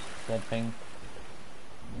 Dead thing.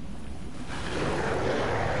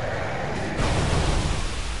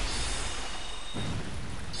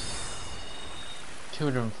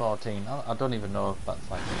 $214. I don't even know if that's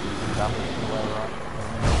like damage to where we're at.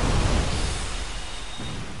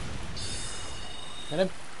 Get him!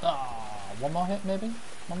 Ah, one more hit maybe?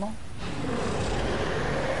 One more?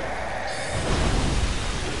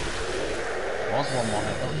 Was one more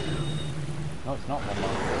hit though. No, it's not one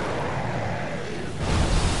more.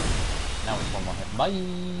 Now it's one more hit. Bye!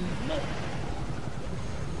 No.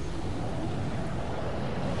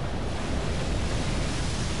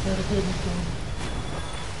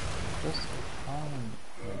 Dusk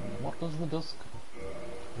what does the dusk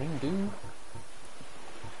ring do?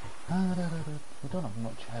 We don't have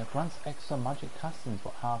much. Grants extra magic castings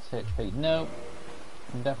but half HP. No,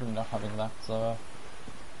 I'm definitely not having that. So,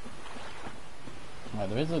 right,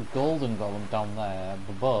 there is a golden golem down there,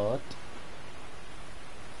 but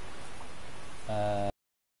I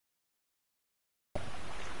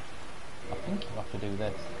think you have to do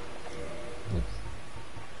this. Oops.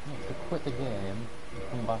 You have to quit the game and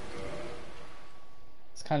come back.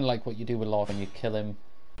 It's kind of like what you do with Lord when you kill him.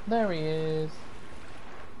 There he is.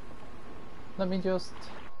 Let me just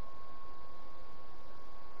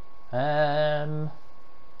I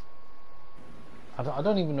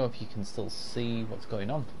don't even know if you can still see what's going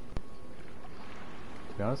on,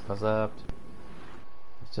 to be honest, because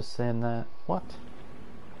it's just saying that what?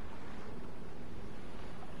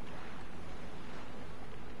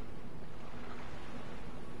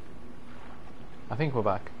 I think we're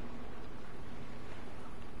back.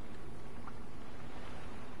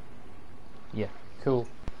 Yeah, cool.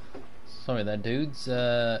 Sorry there, dudes.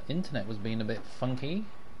 Internet was being a bit funky.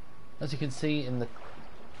 As you can see in the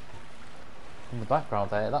background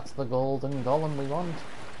there, that's the golden golem we want.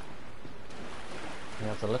 He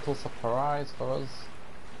has a little surprise for us.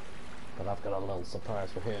 But I've got a little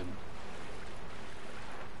surprise for him.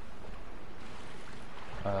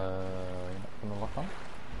 You're not gonna lock on?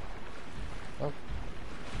 Oh.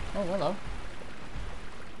 Oh, hello.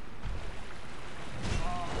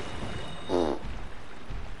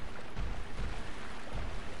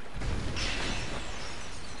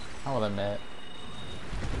 How are they, mate?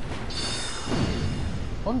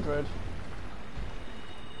 100?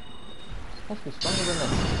 Supposed to be stronger than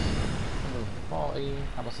this. 140.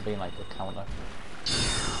 That must have been like a counter.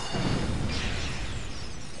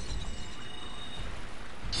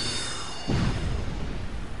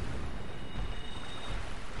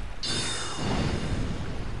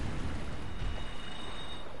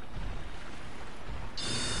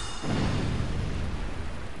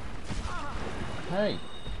 Hey!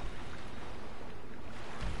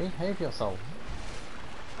 Behave yourself.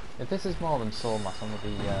 If this is more than soul mass, I'm gonna be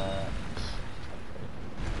you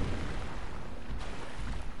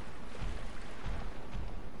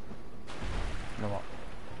know what?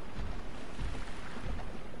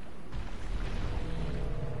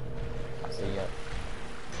 I see ya.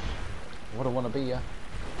 What I wanna be ya.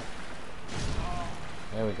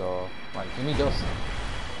 There we go. Right, give me dust.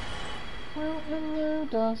 Well, hello,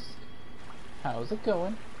 dust. How's it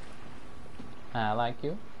going? I like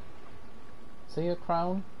you. See your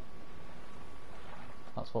crown?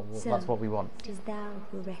 That's what we want. It is thou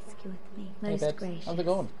who rescueth me, Hey, most babes. gracious. How's it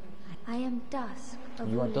going? I am Dusk of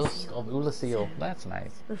You are Ulasil. Dusk of Ulasil. So, That's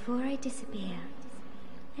nice. before I disappear,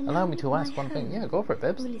 Allow me to my ask one thing. home, Yeah, go for it,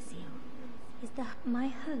 Bibs. Ulasil, is my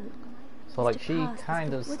hope. So, like, is to she pass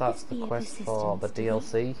kind of would starts this the be of quest for the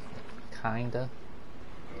assistance to DLC. thee? Kinda.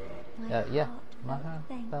 My Yeah. heart My felt heart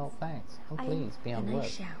thanks. felt thanks. Oh, I please, beyond and I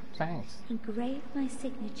words. shout. Thanks. Engrave my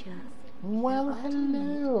signature. Well, Thou art on me,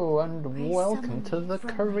 hello, and where I welcome summon to me the from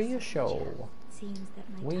my career signature. show. Seems that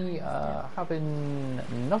my time We is are done. having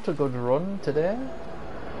not a good run today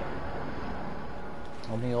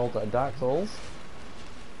on the old Dark Souls.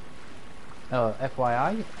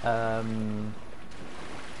 FYI,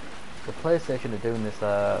 the PlayStation are doing this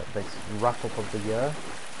wrap up of the year.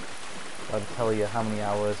 I'll tell you how many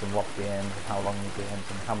hours and what games and how long the games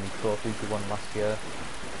and how many trophies you won last year.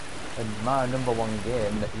 And my number one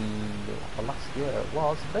game for last year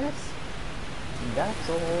was this, Dark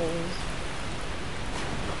Souls.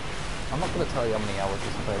 I'm not going to tell you how many hours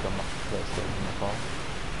I played on the PlayStation before,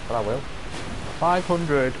 but I will.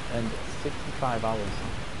 565 hours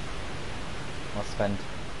I spent.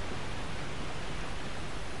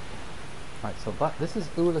 Right, so this is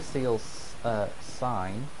Ulasil's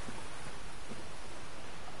sign.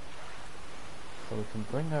 So we can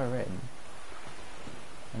bring her in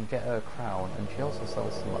and get her crown, and she also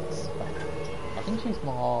sells some like spec. I think she's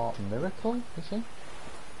more miracle, is she?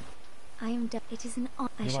 I am it is an honor.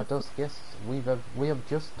 You are Dusk, yes. We have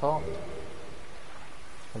just talked.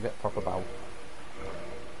 We'll get proper bow.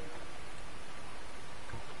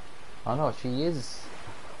 I know she is.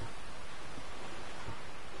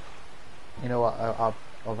 You know what?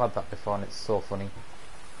 I've had that before, and it's so funny.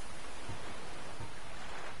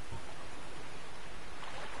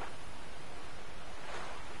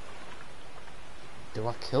 Do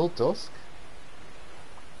I kill Dusk?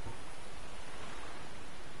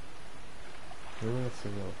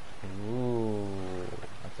 Ooh,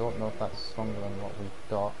 I don't know if that's stronger than what we've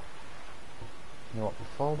got. You know what,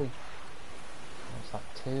 before we... What's that?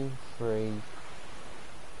 2, 3,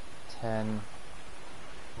 10,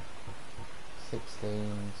 16,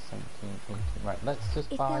 17, 18... Right, let's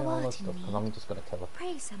just If buy thou all art this stuff, in because I'm just going to kill her.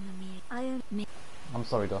 Pray summon me. I own me. I'm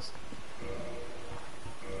sorry, Dusk.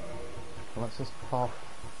 So let's just pop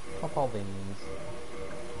all these.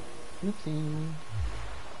 Oopsie.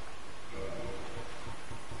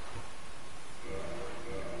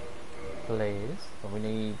 Please. So we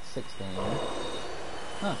need 16.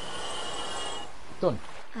 Huh. Done.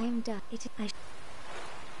 I am done.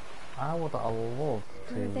 I would love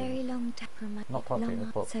For a to very long time from my not purchase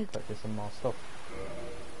it, but so purchase some more stuff.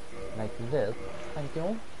 Like this. Thank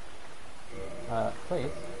you.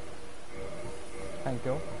 Please. Thank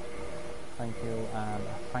you. Thank you and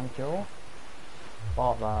thank you.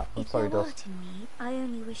 Bought that. I'm if sorry, thou Dust. art in me, I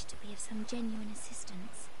only wish to be of some genuine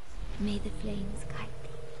assistance. May the flames guide thee.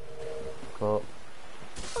 But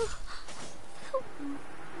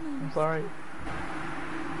I'm sorry.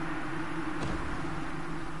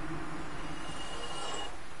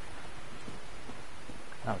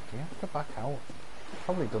 Now, do you have to back out?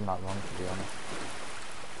 Probably done that wrong, to be honest.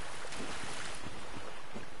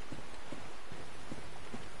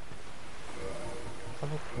 So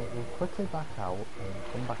we'll quickly back out and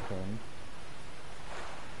come back in.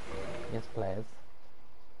 Yes, please.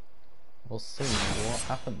 We'll see what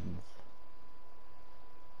happens.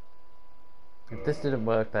 If this didn't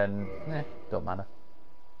work, then don't matter.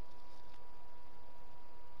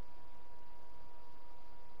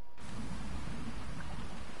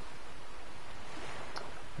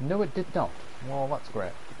 No, it did not. Well, that's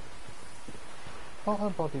great. Thought her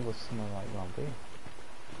body was somewhere like round here.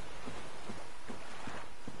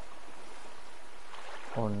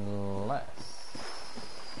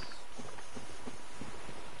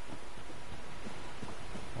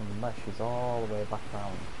 Unless she's all the way back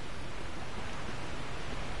round.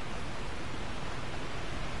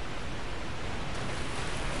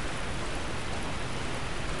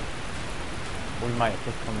 We might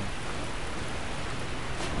have to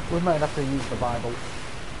we might have to use the Bible.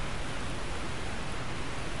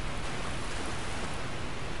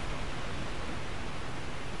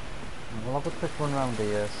 We'll have a quick run around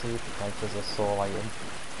here, see if like there's a soul item.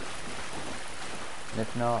 And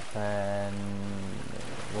if not, then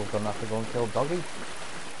we're gonna have to go and kill Doggy.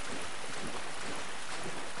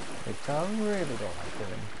 Which I really don't like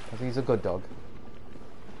doing, because he's a good dog.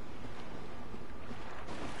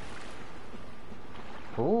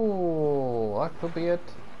 Ooh, that could be it.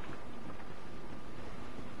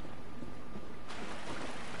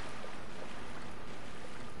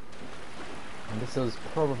 And this is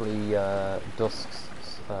probably Dusk's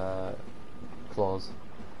claws.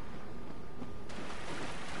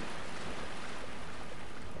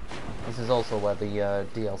 This is also where the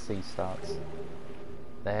DLC starts.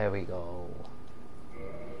 There we go.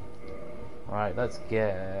 Right, let's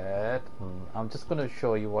get... I'm just going to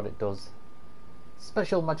show you what it does.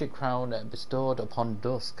 Special magic crown bestowed upon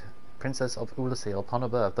Dusk, Princess of Ulasil. Upon her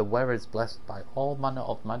birth, the wearer is blessed by all manner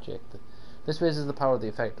of magic. This raises the power of the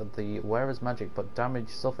effect of the wearer's magic, but damage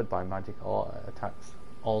suffered by magic or attacks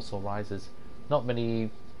also rises. Not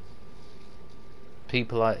many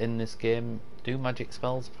people are in this game do magic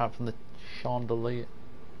spells, apart from the chandelier.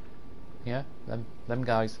 Yeah, them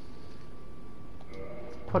guys.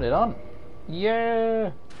 Put it on.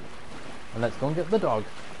 Yeah! And let's go and get the dog.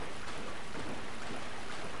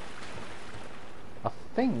 I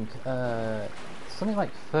think something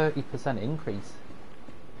like 30% increase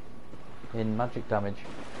in magic damage.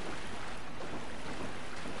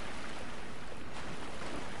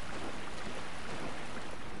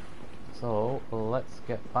 So let's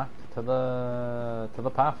get back to the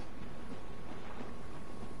path.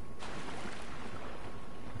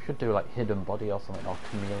 We should do like hidden body or something, or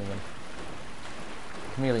chameleon.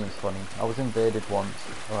 Chameleon's funny. I was invaded once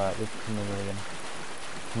with chameleon.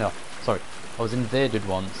 No, sorry. I was invaded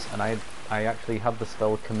once, and I actually had the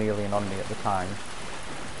spell chameleon on me at the time.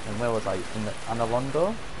 And where was I? In the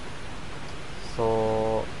Analondo.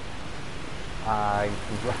 So I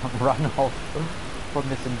ran off from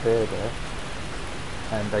this invader,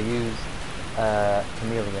 and I used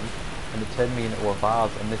chameleon, and it turned me into a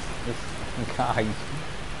vase. And this guy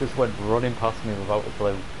just went running past me without a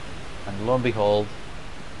clue. And lo and behold,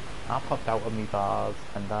 I popped out of my vase,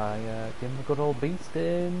 and I gave him a good old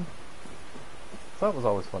beasting. So that was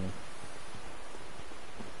always funny.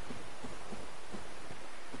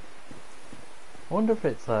 I wonder if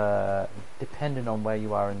it's depending on where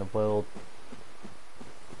you are in the world.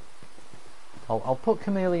 I'll put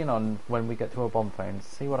chameleon on when we get to a bonfire and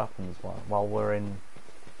see what happens while we're in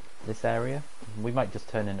this area. We might just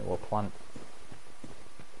turn into a plant.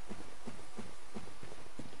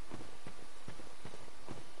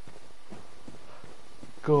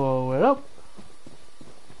 Going up.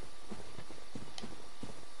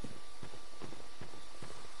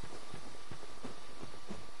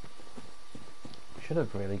 Should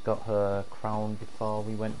have really got her crown before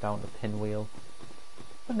we went down to Pinwheel,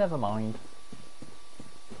 but never mind.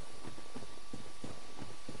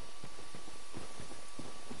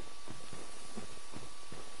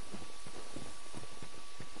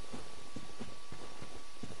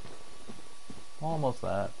 Almost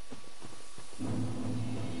there.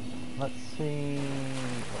 Let's see.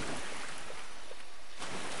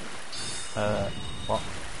 What?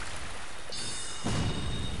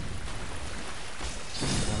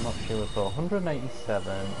 I'm not sure. So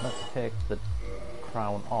 187. Let's take the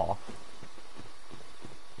crown off.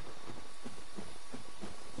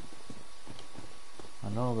 I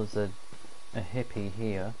know there's a hippie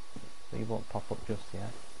here, but he won't pop up just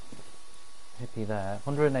yet. Hippie there.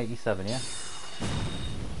 187, yeah?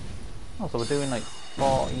 Oh, so we're doing like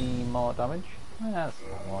 40 more damage? Yeah, that's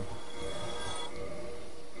not one.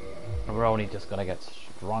 And we're only just gonna get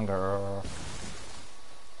stronger.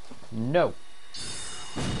 No!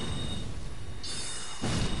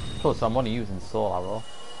 Plus, I'm only using Soul Arrow,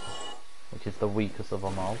 which is the weakest of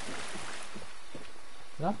them all.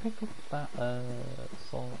 Did I pick up that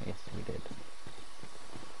Soul? Yes, we did.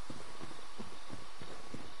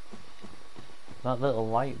 That little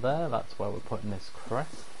light there, that's where we're putting this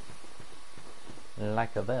crest.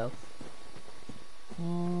 Like a this.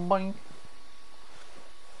 Boink.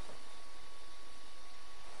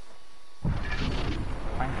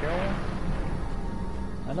 Thank you.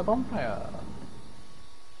 And a bonfire.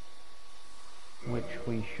 Which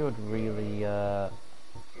we should really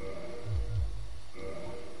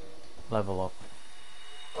level up.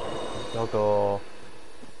 Doggo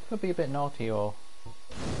could be a bit naughty or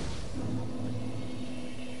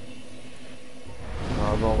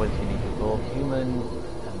as always you need to go human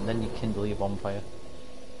and then you kindle your bonfire.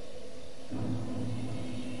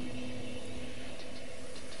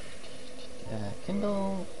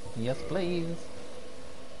 Kindle, yes please.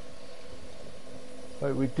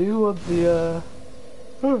 Right, we do have the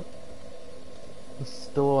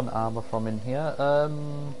stone armor from in here.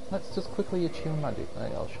 Let's just quickly attune magic.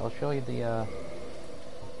 I'll show you the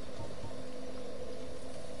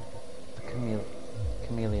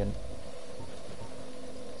chameleon.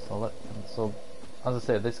 So as I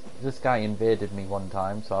say, this guy invaded me one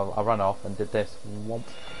time, so I ran off and did this. Whomp.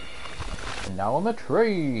 And now I'm a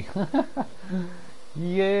tree.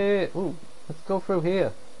 Yeah. Ooh, let's go through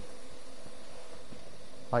here.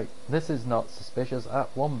 Like, this is not suspicious at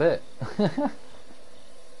one bit.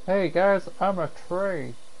 Hey guys, I'm a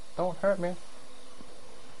tree. Don't hurt me.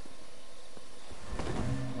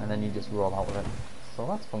 And then you just roll out with it. So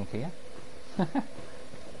that's funky, yeah?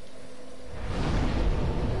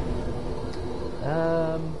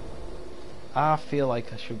 I feel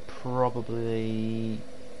like I should probably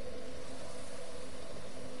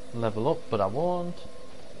level up, but I won't.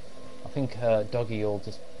 I think Doggy will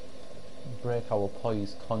just break our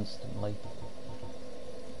poise constantly.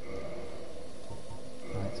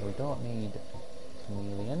 Right, so we don't need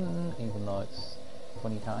chameleon, even though it's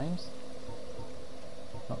 20 times.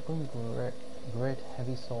 Not going great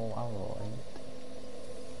heavy soul arrow,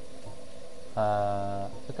 I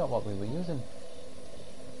forgot what we were using.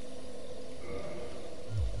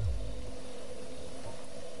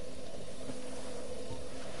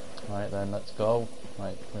 Right then, let's go.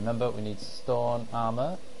 Right, remember we need stone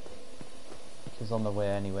armor, which is on the way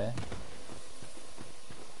anyway.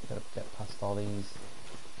 Gotta get past all these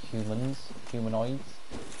humanoids.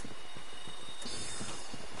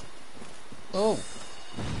 Oh!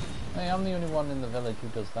 Hey, I'm the only one in the village who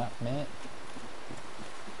does that, mate.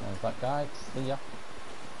 There's that guy, see ya.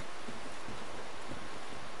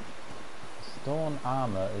 Stone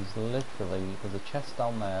armor is literally, there's a chest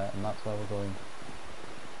down there and that's where we're going.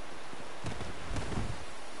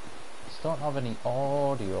 Just don't have any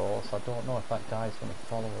audio, so I don't know if that guy's going to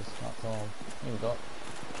follow us, that's all. Here we go.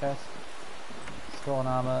 Chest. Stone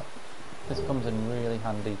armor. This comes in really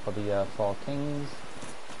handy for the 4 kings.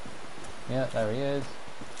 Yeah, there he is.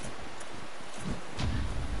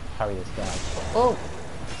 Carry this guy. Oh!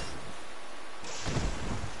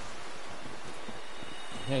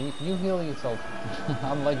 Yeah, you heal yourself.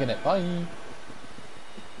 I'm legging it. Bye!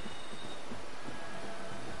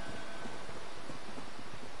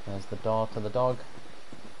 There's the door to the dog.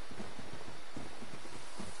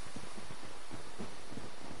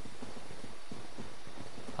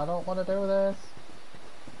 I don't want to do this.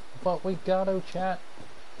 But we gotta chat.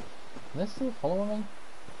 Is this still following me?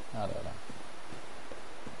 I don't know.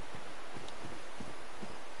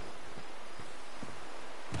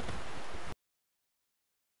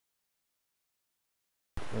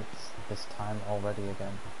 It's this time already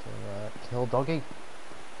again to kill Doggy.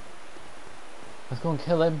 Let's go and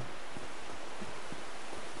kill him.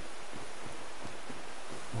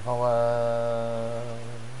 With our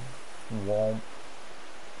womp.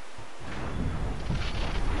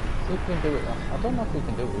 See if we can do it. I don't know if we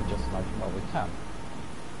can do it with just magic. Well, we can.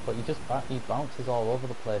 But he bounces all over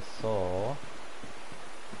the place, so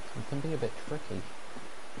it can be a bit tricky.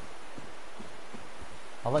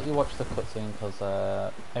 I'll let you watch the cutscene because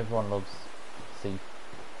everyone loves see.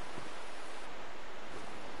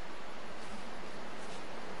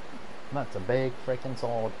 That's a big freaking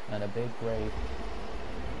sword and a big grave.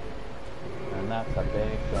 And that's a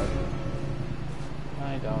big dragon.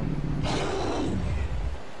 I don't.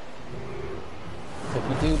 So if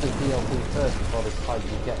you do the DLC first before this fight,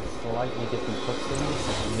 you get slightly different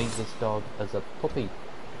cutscenes. You meet this dog as a puppy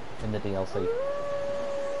in the DLC.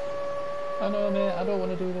 I know, mate, I don't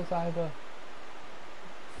want to do this either.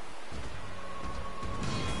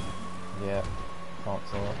 Yeah, thought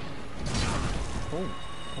so. Ooh,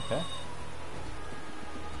 okay.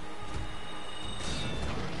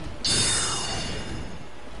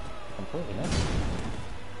 Completely missed.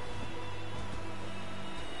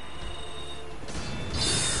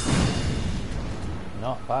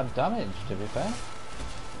 Not bad damage, to be fair.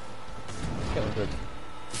 Let's so good.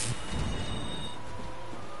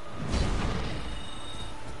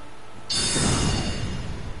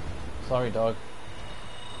 Sorry, dog.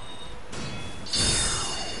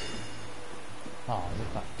 Oh, look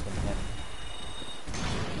at that coming in.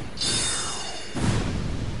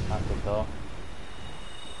 That's good though.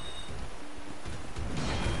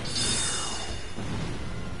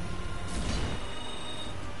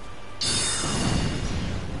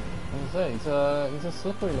 He's a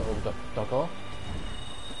slippery little doggo.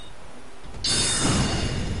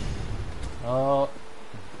 Oh,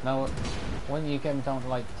 now when you get him down to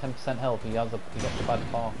like 10% health, he gets a bad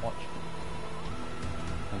paw. Watch.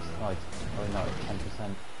 He's like probably not at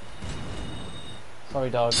 10%. Sorry,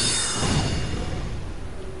 dog.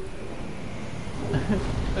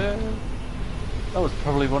 That was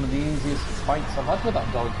probably one of the easiest fights I've had with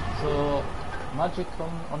that dog. So magic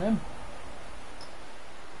on him.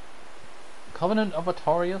 Covenant of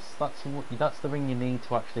Artorias, that's the ring you need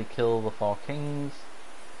to actually kill the 4 kings.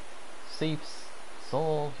 Steets,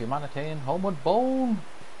 soul, humanity, and homeward bone.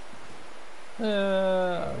 You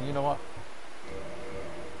know what?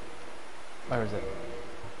 Where is it?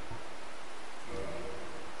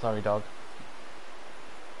 Sorry, dog.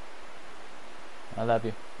 I love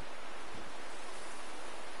you.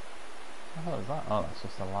 What the hell is that? Oh, that's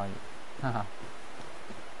just a light. Haha.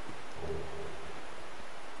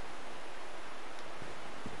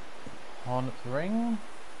 Hornet ring.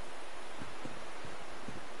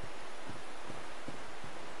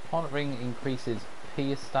 Hornet ring increases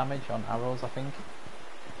pierce damage on arrows, I think.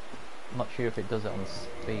 I'm not sure if it does it on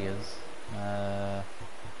spears. Let's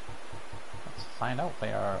find out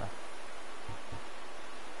there.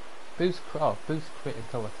 Boost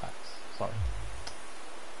critical attacks. Sorry.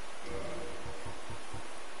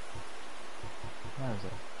 Where is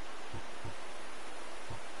it?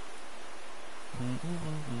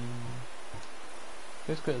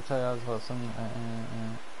 Boost critical attacks as well. Some.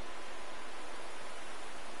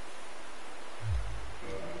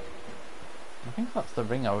 I think that's the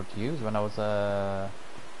ring I would use when I was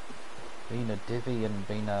being a divvy and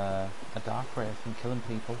being a dark wraith and killing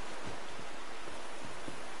people.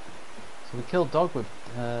 So we killed dog with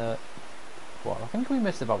what? I think we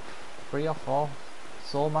missed about 3 or 4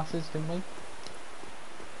 soul masses, didn't we?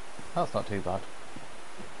 That's not too bad.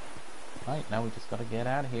 Right, now we just gotta get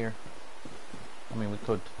out of here. I mean, we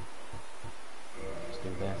could just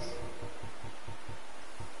do this.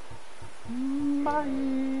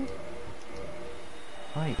 Bye.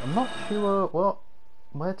 Right, I'm not sure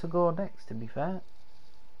where to go next, to be fair.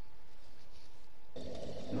 I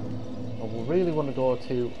will really want to go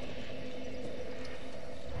to...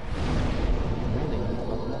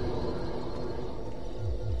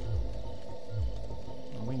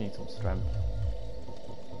 We need some strength.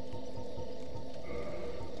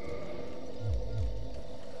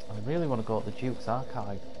 I really want to go to the Duke's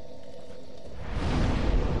Archive.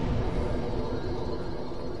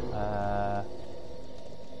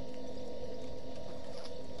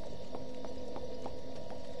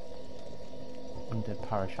 Undead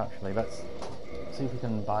Parish, actually. Let's see if we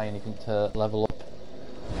can buy anything to level up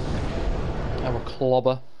our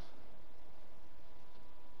clobber.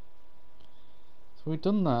 So we've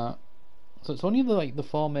done that. So it's only the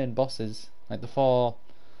 4 main bosses, like the 4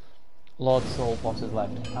 Lord Soul bosses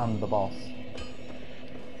left, and the boss.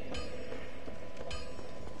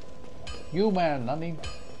 You man, I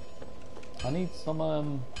need some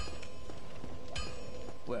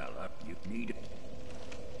Well, you need it.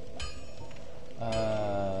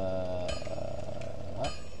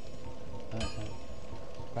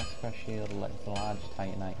 Press shield, let's large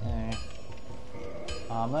titanite.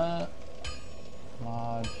 Armor,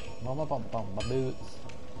 large, my boots.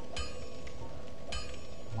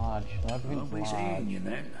 Large, everything's large. Seeing you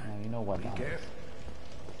then. Oh, you know what that is. Careful.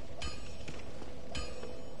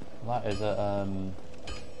 That is a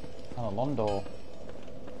Londo.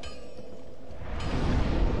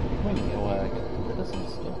 We need to get rid of some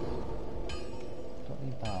stuff. Don't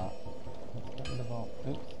need that. Let's get rid of all.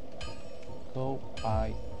 Oops. Go.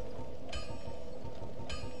 Bye.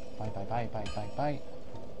 Bye.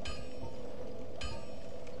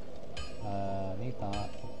 Need that.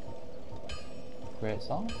 Great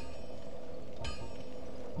song.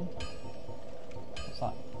 What's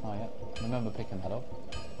that? Oh yeah. Remember picking that up.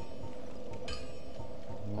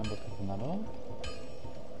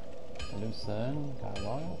 Lucerne, Guy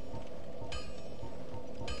Royal.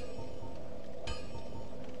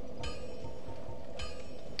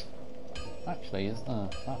 Actually,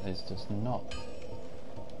 that is just not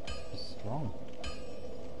strong.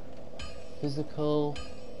 Physical.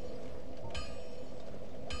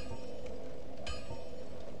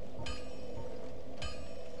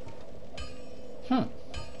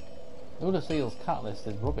 Uda Seal's cat list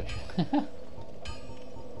is rubbish.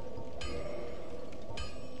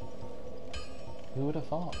 Who would have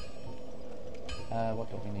thought? What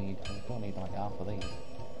do we need? We don't need like half of these.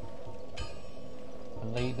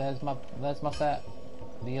 Elite, there's my set.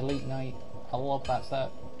 The Elite Knight. I love that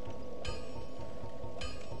set.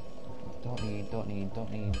 Don't need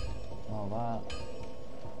all that.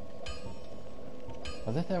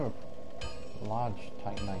 As if they're a large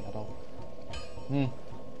Titan Knight, I don't.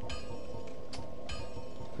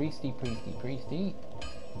 Priesty.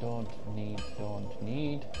 Don't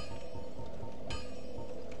need.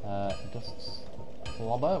 Dust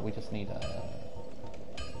Slobber, we just need a...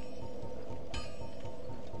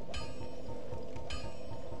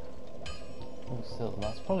 Oh, still,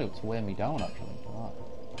 that's probably what's weighing me down actually.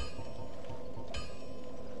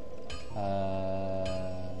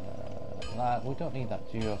 That. We don't need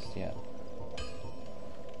that just yet.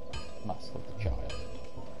 Mask of the Child.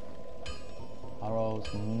 Arrows,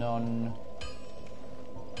 none.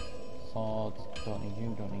 Swords, don't need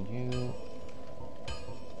you.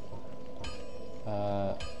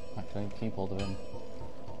 Actually, keep hold of him.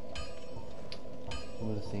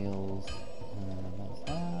 With the seals. That's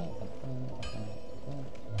that.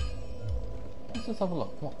 Let's just have a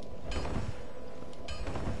look. What?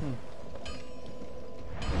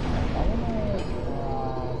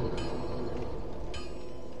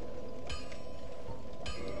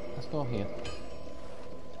 Let's go here.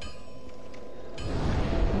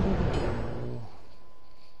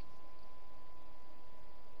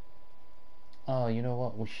 Oh, you know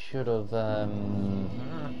what? We should have.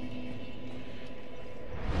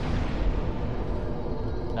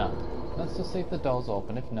 No. Let's just see if the door's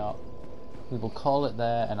open. If not, we will call it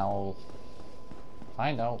there, and I'll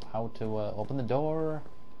find out how to open the door.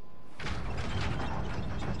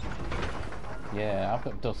 Yeah, I've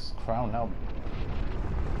got Dust's crown now.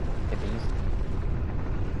 Hippies.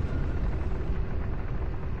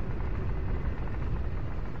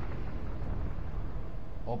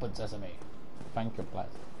 Open sesame. Thank you, bless.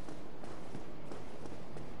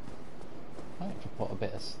 I might just put a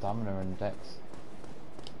bit of stamina and dex.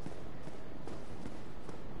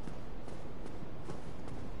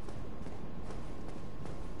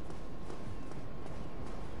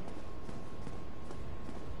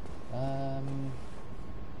 I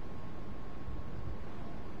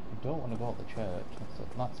don't want to go to the church.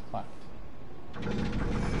 That's fact.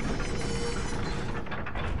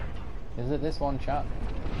 Is it this one, chat?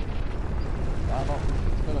 I don't think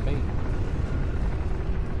it's gonna be.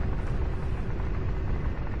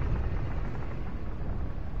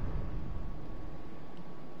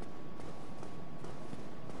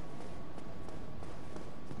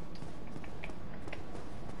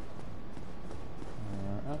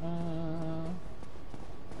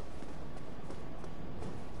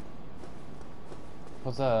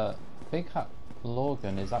 Because Big Hat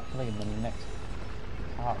Logan is actually in the next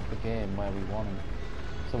part of the game where we want him.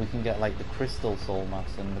 So we can get like the crystal soul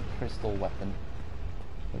mass and the crystal weapon,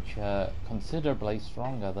 which are considerably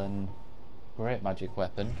stronger than great magic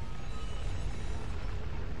weapon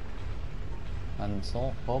and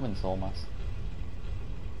Bowman soul mass.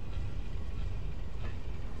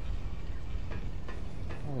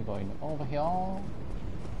 Where are we going? Over here.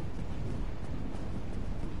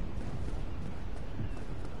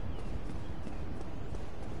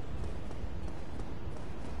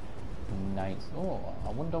 Nice. Oh, I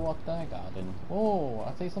wonder what they're guarding. Oh,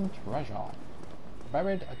 I see some treasure.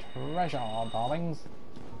 Buried treasure, darlings.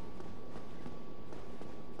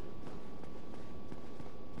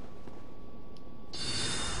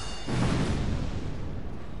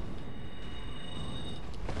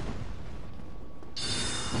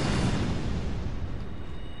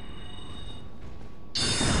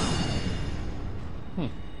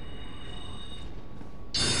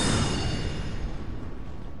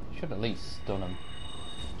 Should at least stun him,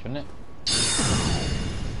 shouldn't it?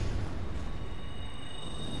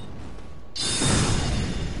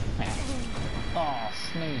 Oh,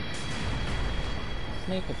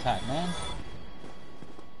 sneak attack, man.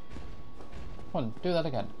 Come on, do that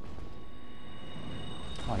again.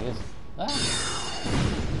 Oh, he is. Ah.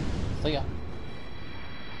 See ya.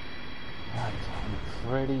 Right, I'm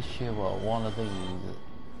pretty sure one of these.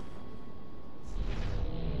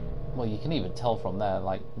 Well, you can even tell from there,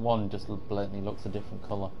 like, one just blatantly looks a different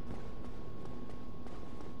colour.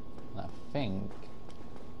 And I think...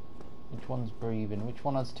 Which one's breathing? Which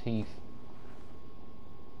one has teeth?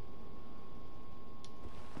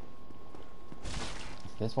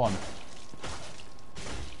 It's this one.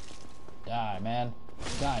 Die, man.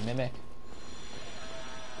 Die, Mimic.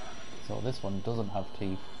 So this one doesn't have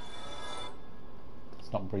teeth.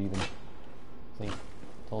 It's not breathing. See?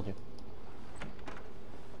 Told you.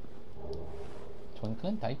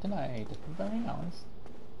 Twinkling Titanite. Very nice.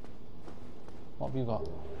 What have you got?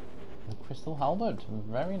 The crystal halberd.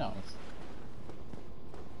 Very nice.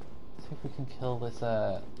 Let's see if we can kill this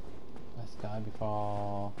this guy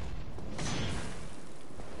before.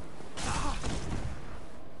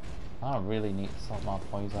 I really need to sort my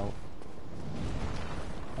toys out.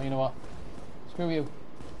 Oh, you know what? Screw you.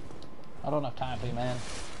 I don't have time for you, man.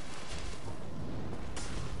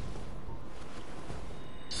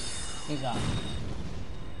 Eat that.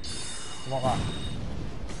 What about that?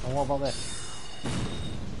 And what about this?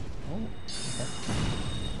 Oh, okay.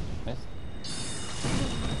 Missed.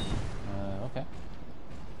 Okay.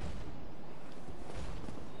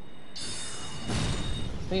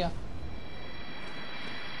 See ya.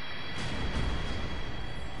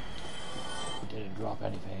 Didn't drop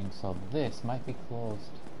anything, so this might be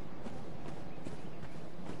closed.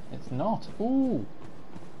 It's not. Ooh.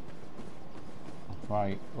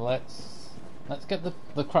 Right. Let's get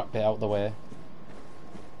the crap bit out of the way.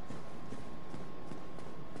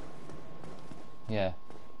 Yeah.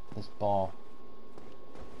 This ball.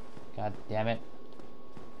 God damn it.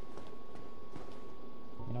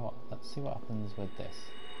 You know what? Let's see what happens with this.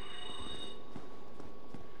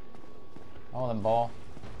 Oh, then ball.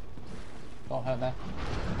 Don't hurt me.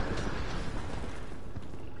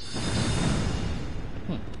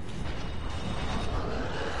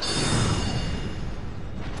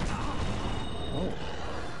 Oh.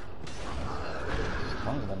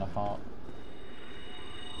 Stronger than I thought.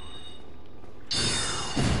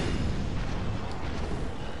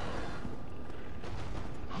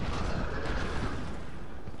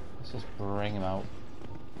 Let's just bring him out.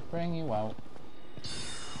 Bring you out.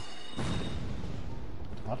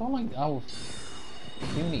 I don't like how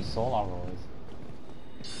puny Soul Arrow is.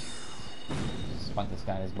 Spank this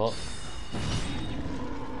guy in his butt.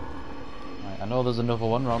 Right, I know there's another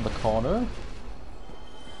one around the corner.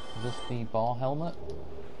 Is this the ball helmet?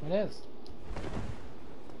 It is.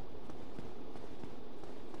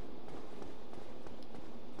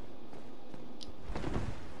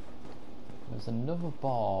 There's another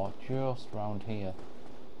ball just round here.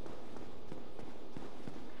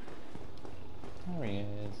 There he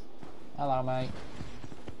is. Hello, mate.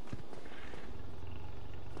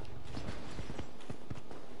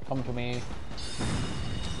 Come to me.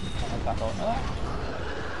 Like that.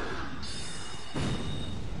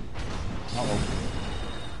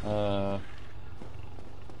 Uh-oh.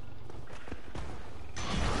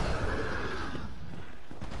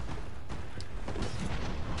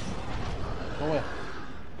 Go away.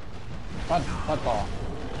 Bad ball.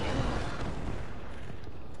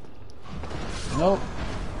 Nope.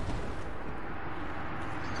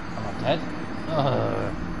 I'm not dead.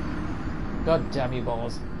 God damn you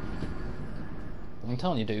balls. I'm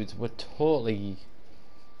telling you dudes, we're totally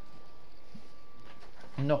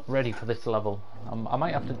not ready for this level. I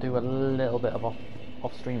might have to do a little bit of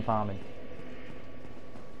off-stream farming.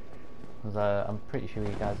 Because I'm pretty sure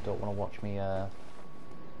you guys don't want to watch me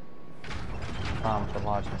farm for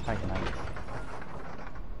large Titanites.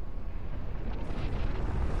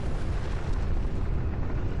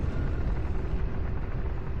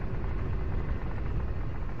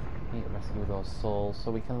 Need to rescue those souls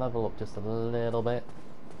so we can level up just a little bit.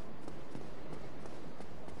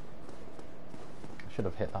 I should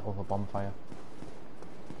have hit that with a bonfire.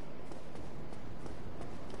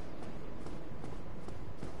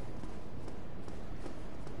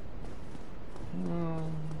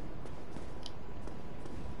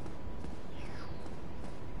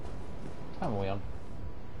 Time are we on?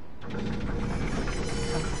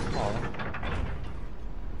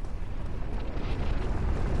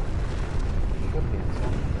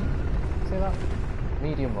 See that?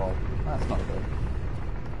 Medium roll. That's not good.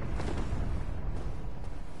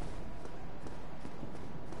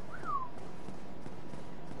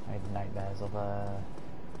 I had nightmares of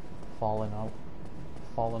falling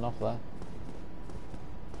off there.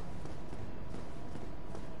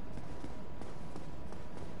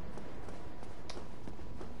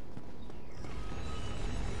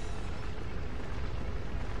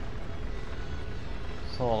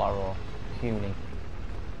 Soul Arrow, puny.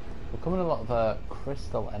 We're coming a lot of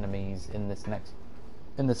crystal enemies in this next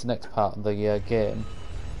part of the game,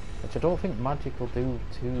 which I don't think magic will do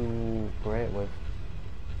too great with.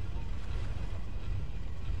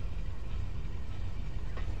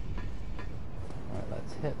 Right,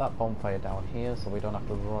 let's hit that bonfire down here so we don't have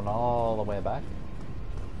to run all the way back.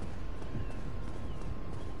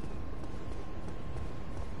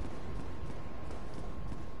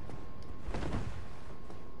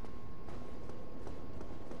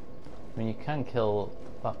 you can kill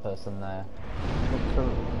that person there.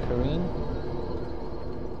 Kareen,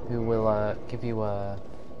 who will give you a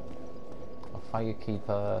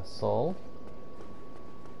Firekeeper soul,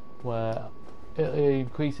 where it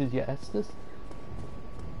increases your Estus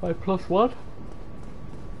by +1.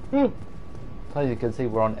 As you can see,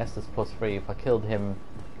 we're on Estus +3. If I killed him,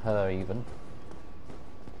 her even,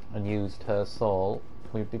 and used her soul,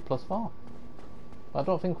 we'd be +4. But I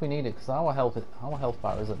don't think we need it because our health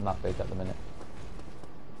bar isn't that big at the minute.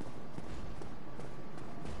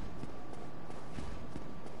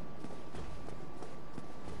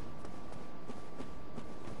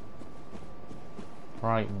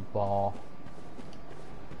 Right, bar.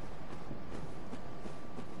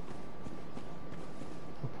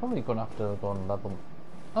 I'm probably gonna have to go and level.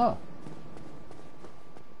 Oh,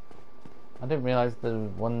 I didn't realise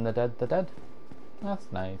when they're dead, they're dead. That's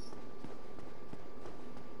nice.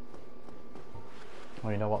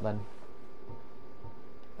 Well, you know what then?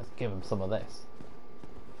 Let's give him some of this.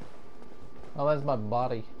 Oh, there's my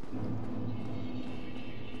body.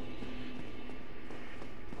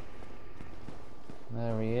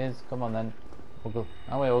 There he is. Come on then. Ugly.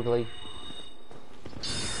 Away, ugly.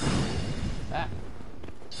 Ah.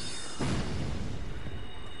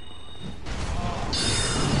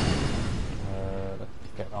 Let's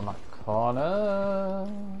get on that corner.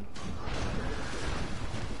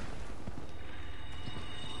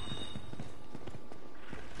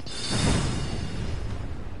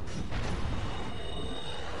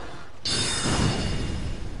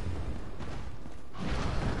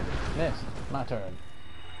 Missed. My turn.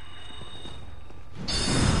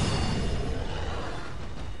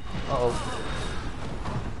 Uh-oh.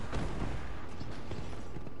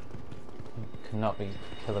 You cannot be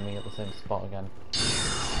killing me at the same spot again.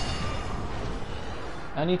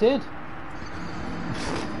 And he did!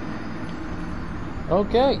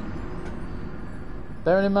 Okay.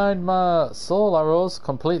 Bearing in mind my soul arrows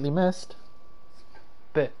completely missed.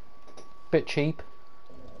 Bit cheap.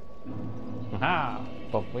 Aha!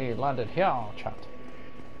 But we landed here, chat.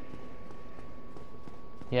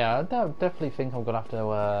 Yeah, I definitely think I'm gonna have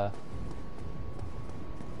to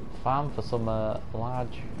farm for some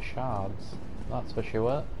large shards. That's for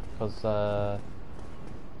sure. Because,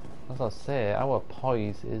 as I say, our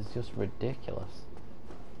poise is just ridiculous.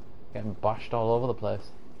 Getting bashed all over the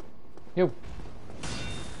place. You.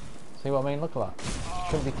 See what I mean? Look at that.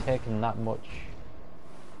 Shouldn't be taking that much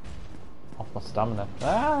off my stamina.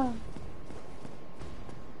 Ah!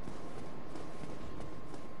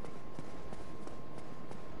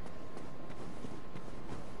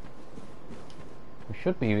 We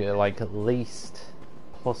should be like at least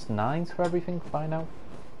 +9s for everything by now.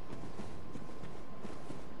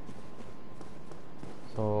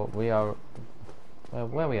 So we are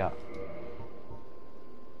where are we at?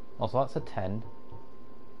 Oh, so that's a 10,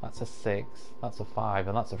 that's a 6, that's a 5,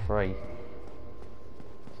 and that's a 3.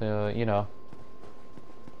 So you know,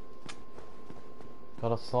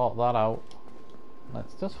 gotta sort that out.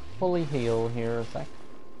 Let's just fully heal here a sec.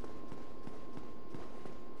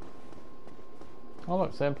 Oh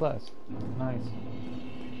look, same place. Nice.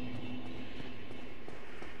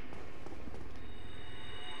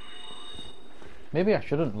 Maybe I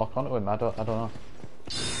shouldn't lock onto him, I don't know.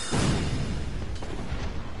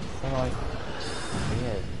 I'm like,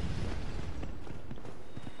 weird.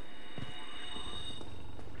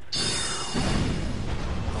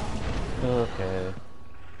 Okay.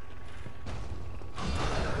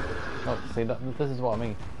 Oh, see, this is what I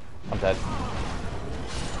mean. I'm dead.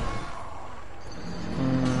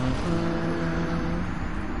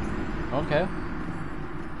 Okay.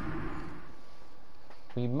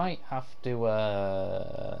 We might have to,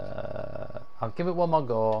 I'll give it one more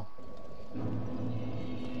go.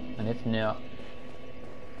 And if not,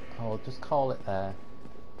 I'll just call it there.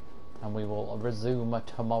 And we will resume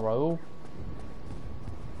tomorrow.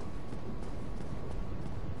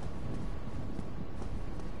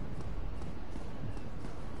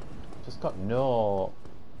 Just got no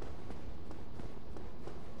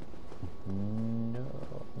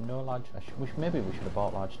large. Maybe we should have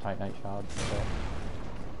bought large Titanite shards.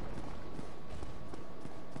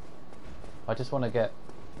 But I just want to get.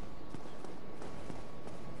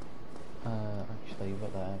 Actually,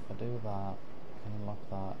 but there, if I do that, I can unlock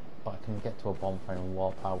that, but I can get to a bonfire and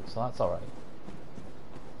warp out, so that's alright.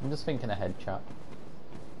 I'm just thinking ahead, chat.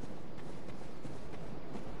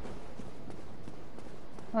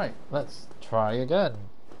 Right, let's try again.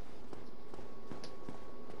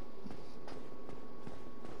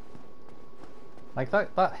 Like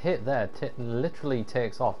that hit there literally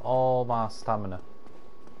takes off all my stamina.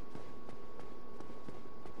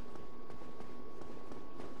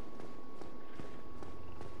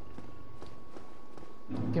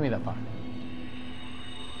 Give me that back.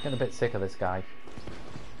 Getting a bit sick of this guy.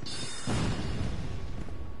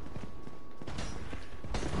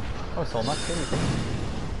 Oh, it's all nice. Give me things.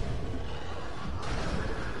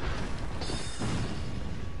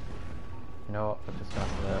 You know what? I'm just gonna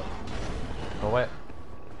have to go away.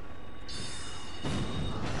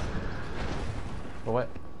 Go away.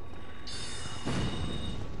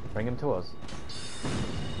 Bring him to us.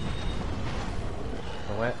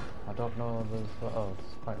 Go away. I don't know. There's oh,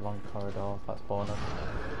 it's quite a long corridor. That's bonus.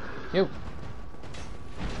 You.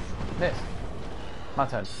 Miss. My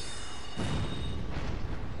turn.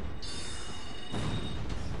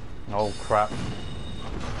 Oh crap.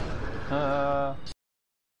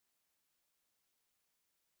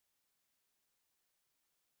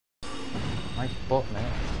 Nice butt, mate.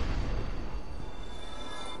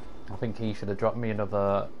 I think he should have dropped me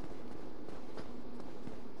another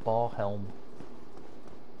ball helm.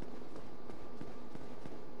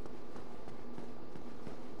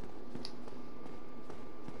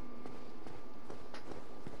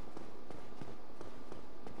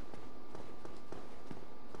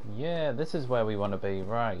 Yeah, this is where we want to be,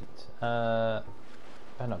 right. Better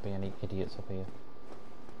not be any idiots up here.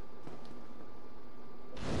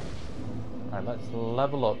 Right, let's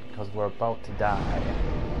level up because we're about to die.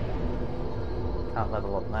 Can't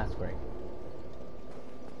level up, that's great.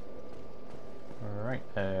 Right,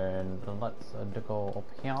 and let's go up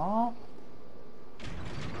here.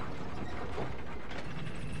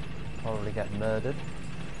 Probably get murdered.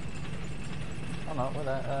 Oh no, we're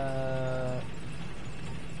there.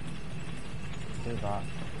 Do that.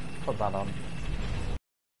 Put that on.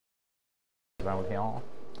 Around here.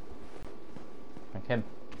 Like him.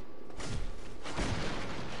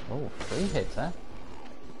 Oh, 3 hits, eh?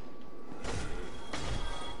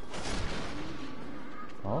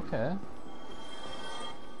 Okay.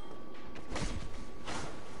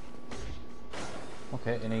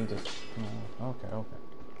 Okay, and he just... okay, okay.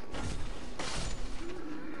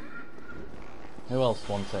 Who else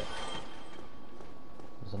wants it?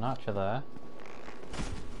 There's an archer there.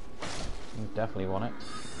 You definitely want it.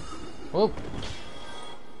 Whoop!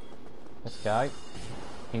 This guy,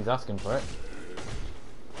 he's asking for it.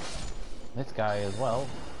 This guy as well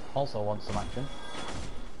also wants some action.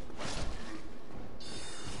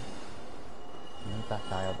 Move that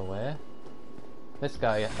guy out of the way. This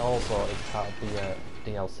guy also is part of the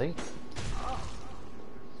DLC.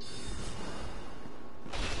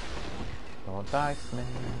 Don't die, Smith.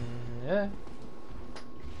 Yeah.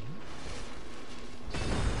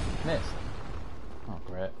 Missed. Oh,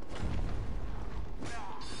 great.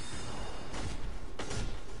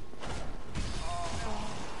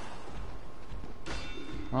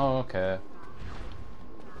 Oh, okay.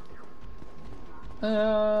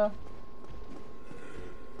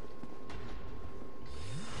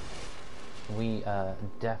 We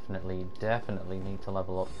definitely need to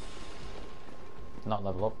level up. Not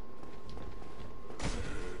level up.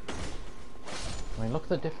 I mean, look at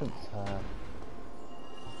the difference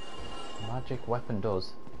magic weapon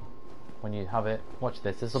does when you have it. Watch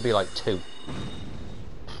this. This will be like 2.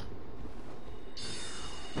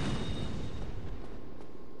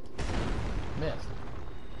 Missed.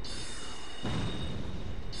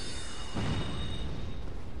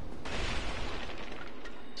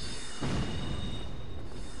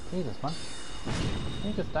 Jesus, man. Can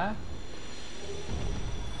you just die?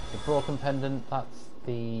 The broken pendant, that's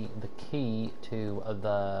the key to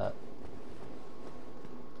the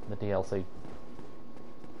DLC.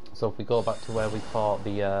 So if we go back to where we fought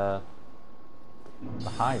the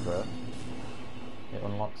Hydra, it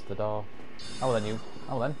unlocks the door. Oh then you.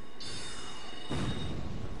 Oh then.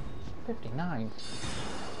 59.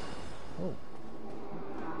 Oh.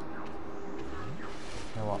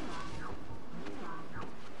 You know what?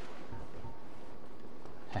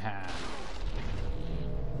 Haha.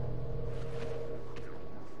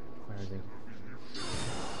 Where is he?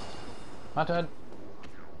 My turn.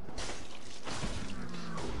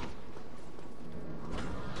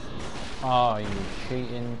 Oh, you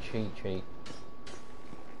cheating cheat.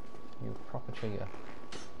 You proper cheater.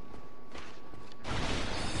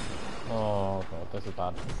 Oh god, this is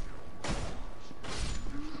bad.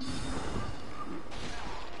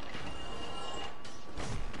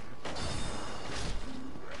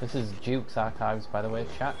 This is Duke's Archives, by the way,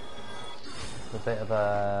 chat. It's a bit of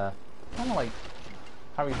a... kind of like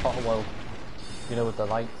Harry Potter world. You know, with the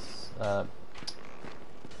lights,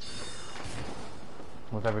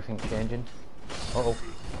 with everything changing. Uh-oh.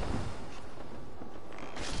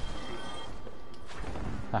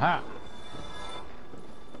 Haha!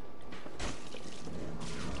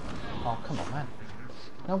 Oh, come on, man.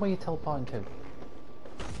 Know where you're teleporting to.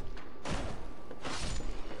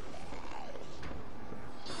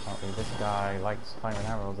 See, this guy likes firing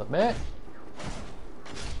arrows at me.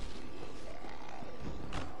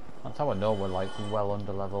 That's how I know we're like well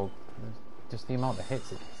under leveled. Just the amount of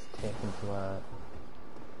hits it's taken to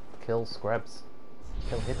kill scrubs,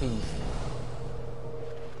 kill hippies.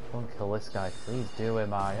 Go and kill this guy, please do it,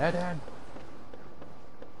 my head in.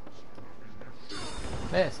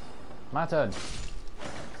 Missed. My turn.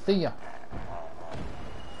 See ya.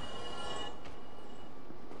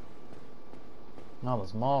 No,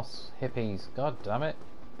 there's more hippies. God damn it.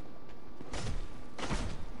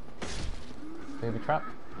 Booby trap.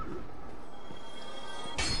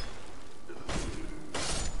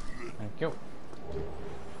 Thank you.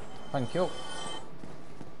 Thank you.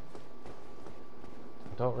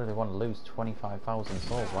 I don't really want to lose 25,000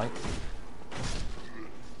 souls, right?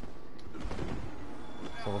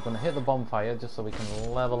 So we're going to hit the bonfire just so we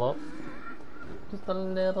can level up. Just a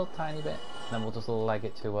little tiny bit. And then we'll just leg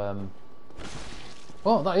it to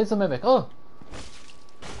oh, that is a mimic. Oh!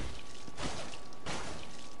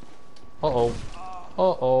 Uh-oh.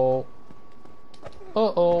 Uh-oh.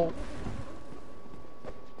 Uh-oh.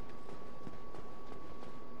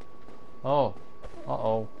 Oh.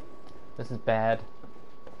 Uh-oh. This is bad.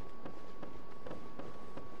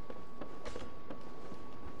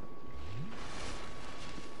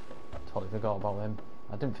 Totally forgot about him.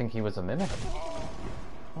 I didn't think he was a mimic.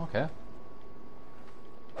 Okay.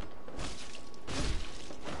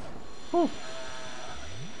 Whew.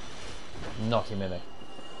 Naughty mimic.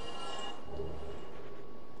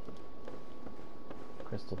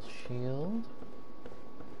 Crystal shield.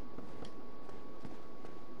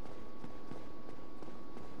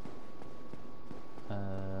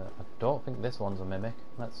 I don't think this one's a mimic.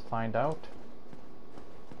 Let's find out.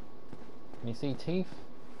 Can you see teeth?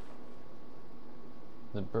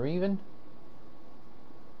 Is it breathing?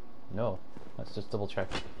 No. Let's just double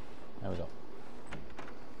check. There we go.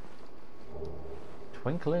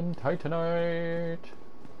 Twinkling Titanite.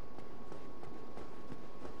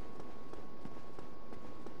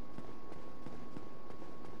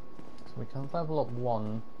 So we can level up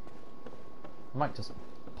one. I might just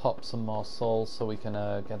pop some more souls so we can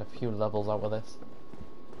get a few levels out of this.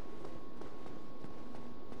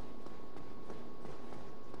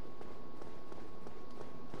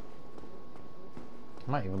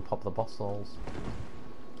 I might even pop the boss souls.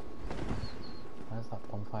 Where's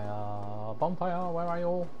that bonfire? Bonfire, where are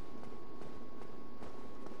you?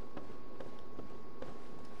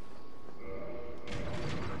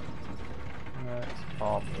 Let's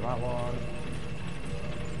pop that one.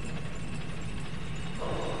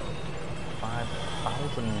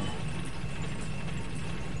 5,000.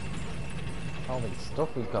 All this stuff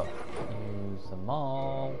we've got. Use them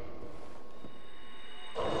all.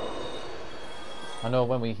 I know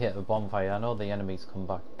when we hit the bonfire, I know the enemies come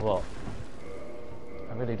back, but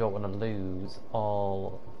I really don't want to lose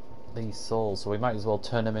all these souls, so we might as well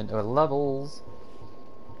turn them into levels.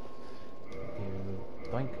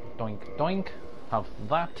 Doink, doink, doink. Have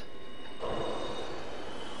that. I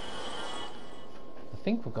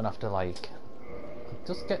think we're gonna have to like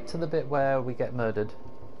just get to the bit where we get murdered,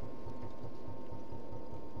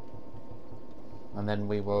 and then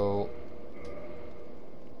we will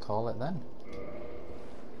call it then.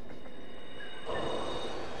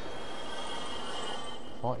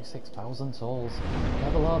 46,000 souls.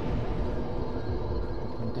 Level up.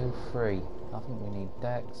 We can do 3. I think we need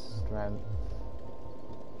Dex, Strength.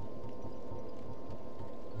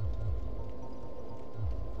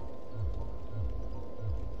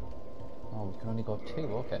 Oh, we can only go 2.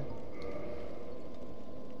 Okay.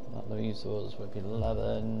 That leaves us with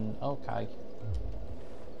 11. Okay.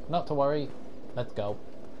 Not to worry. Let's go.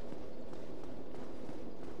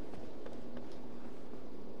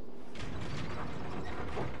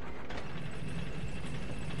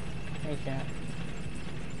 Cat.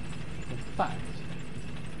 In fact,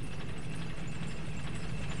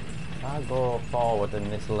 if I go forward in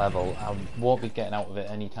this level, I won't be getting out of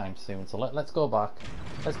it anytime soon. So let's go back.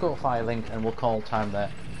 Let's go to Firelink and we'll call time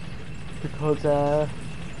there. Because I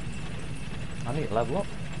need to level up.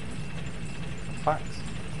 Facts.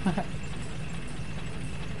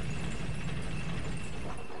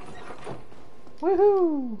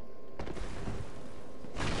 Woohoo!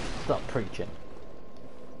 Stop preaching.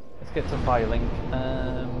 Let's get to Firelink,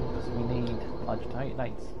 because we need large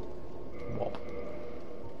Titanites. Whoop.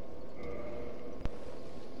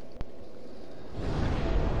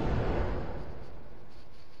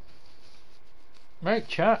 Right,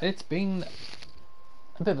 chat, it's been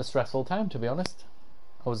a bit of a stressful time, to be honest.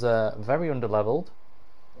 I was very underleveled.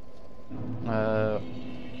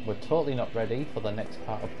 We're totally not ready for the next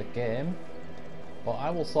part of the game. But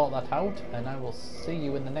I will sort that out, and I will see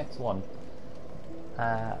you in the next one.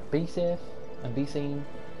 Be safe and be seen,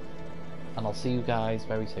 and I'll see you guys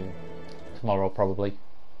very soon. Tomorrow, probably.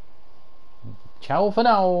 Ciao for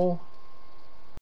now!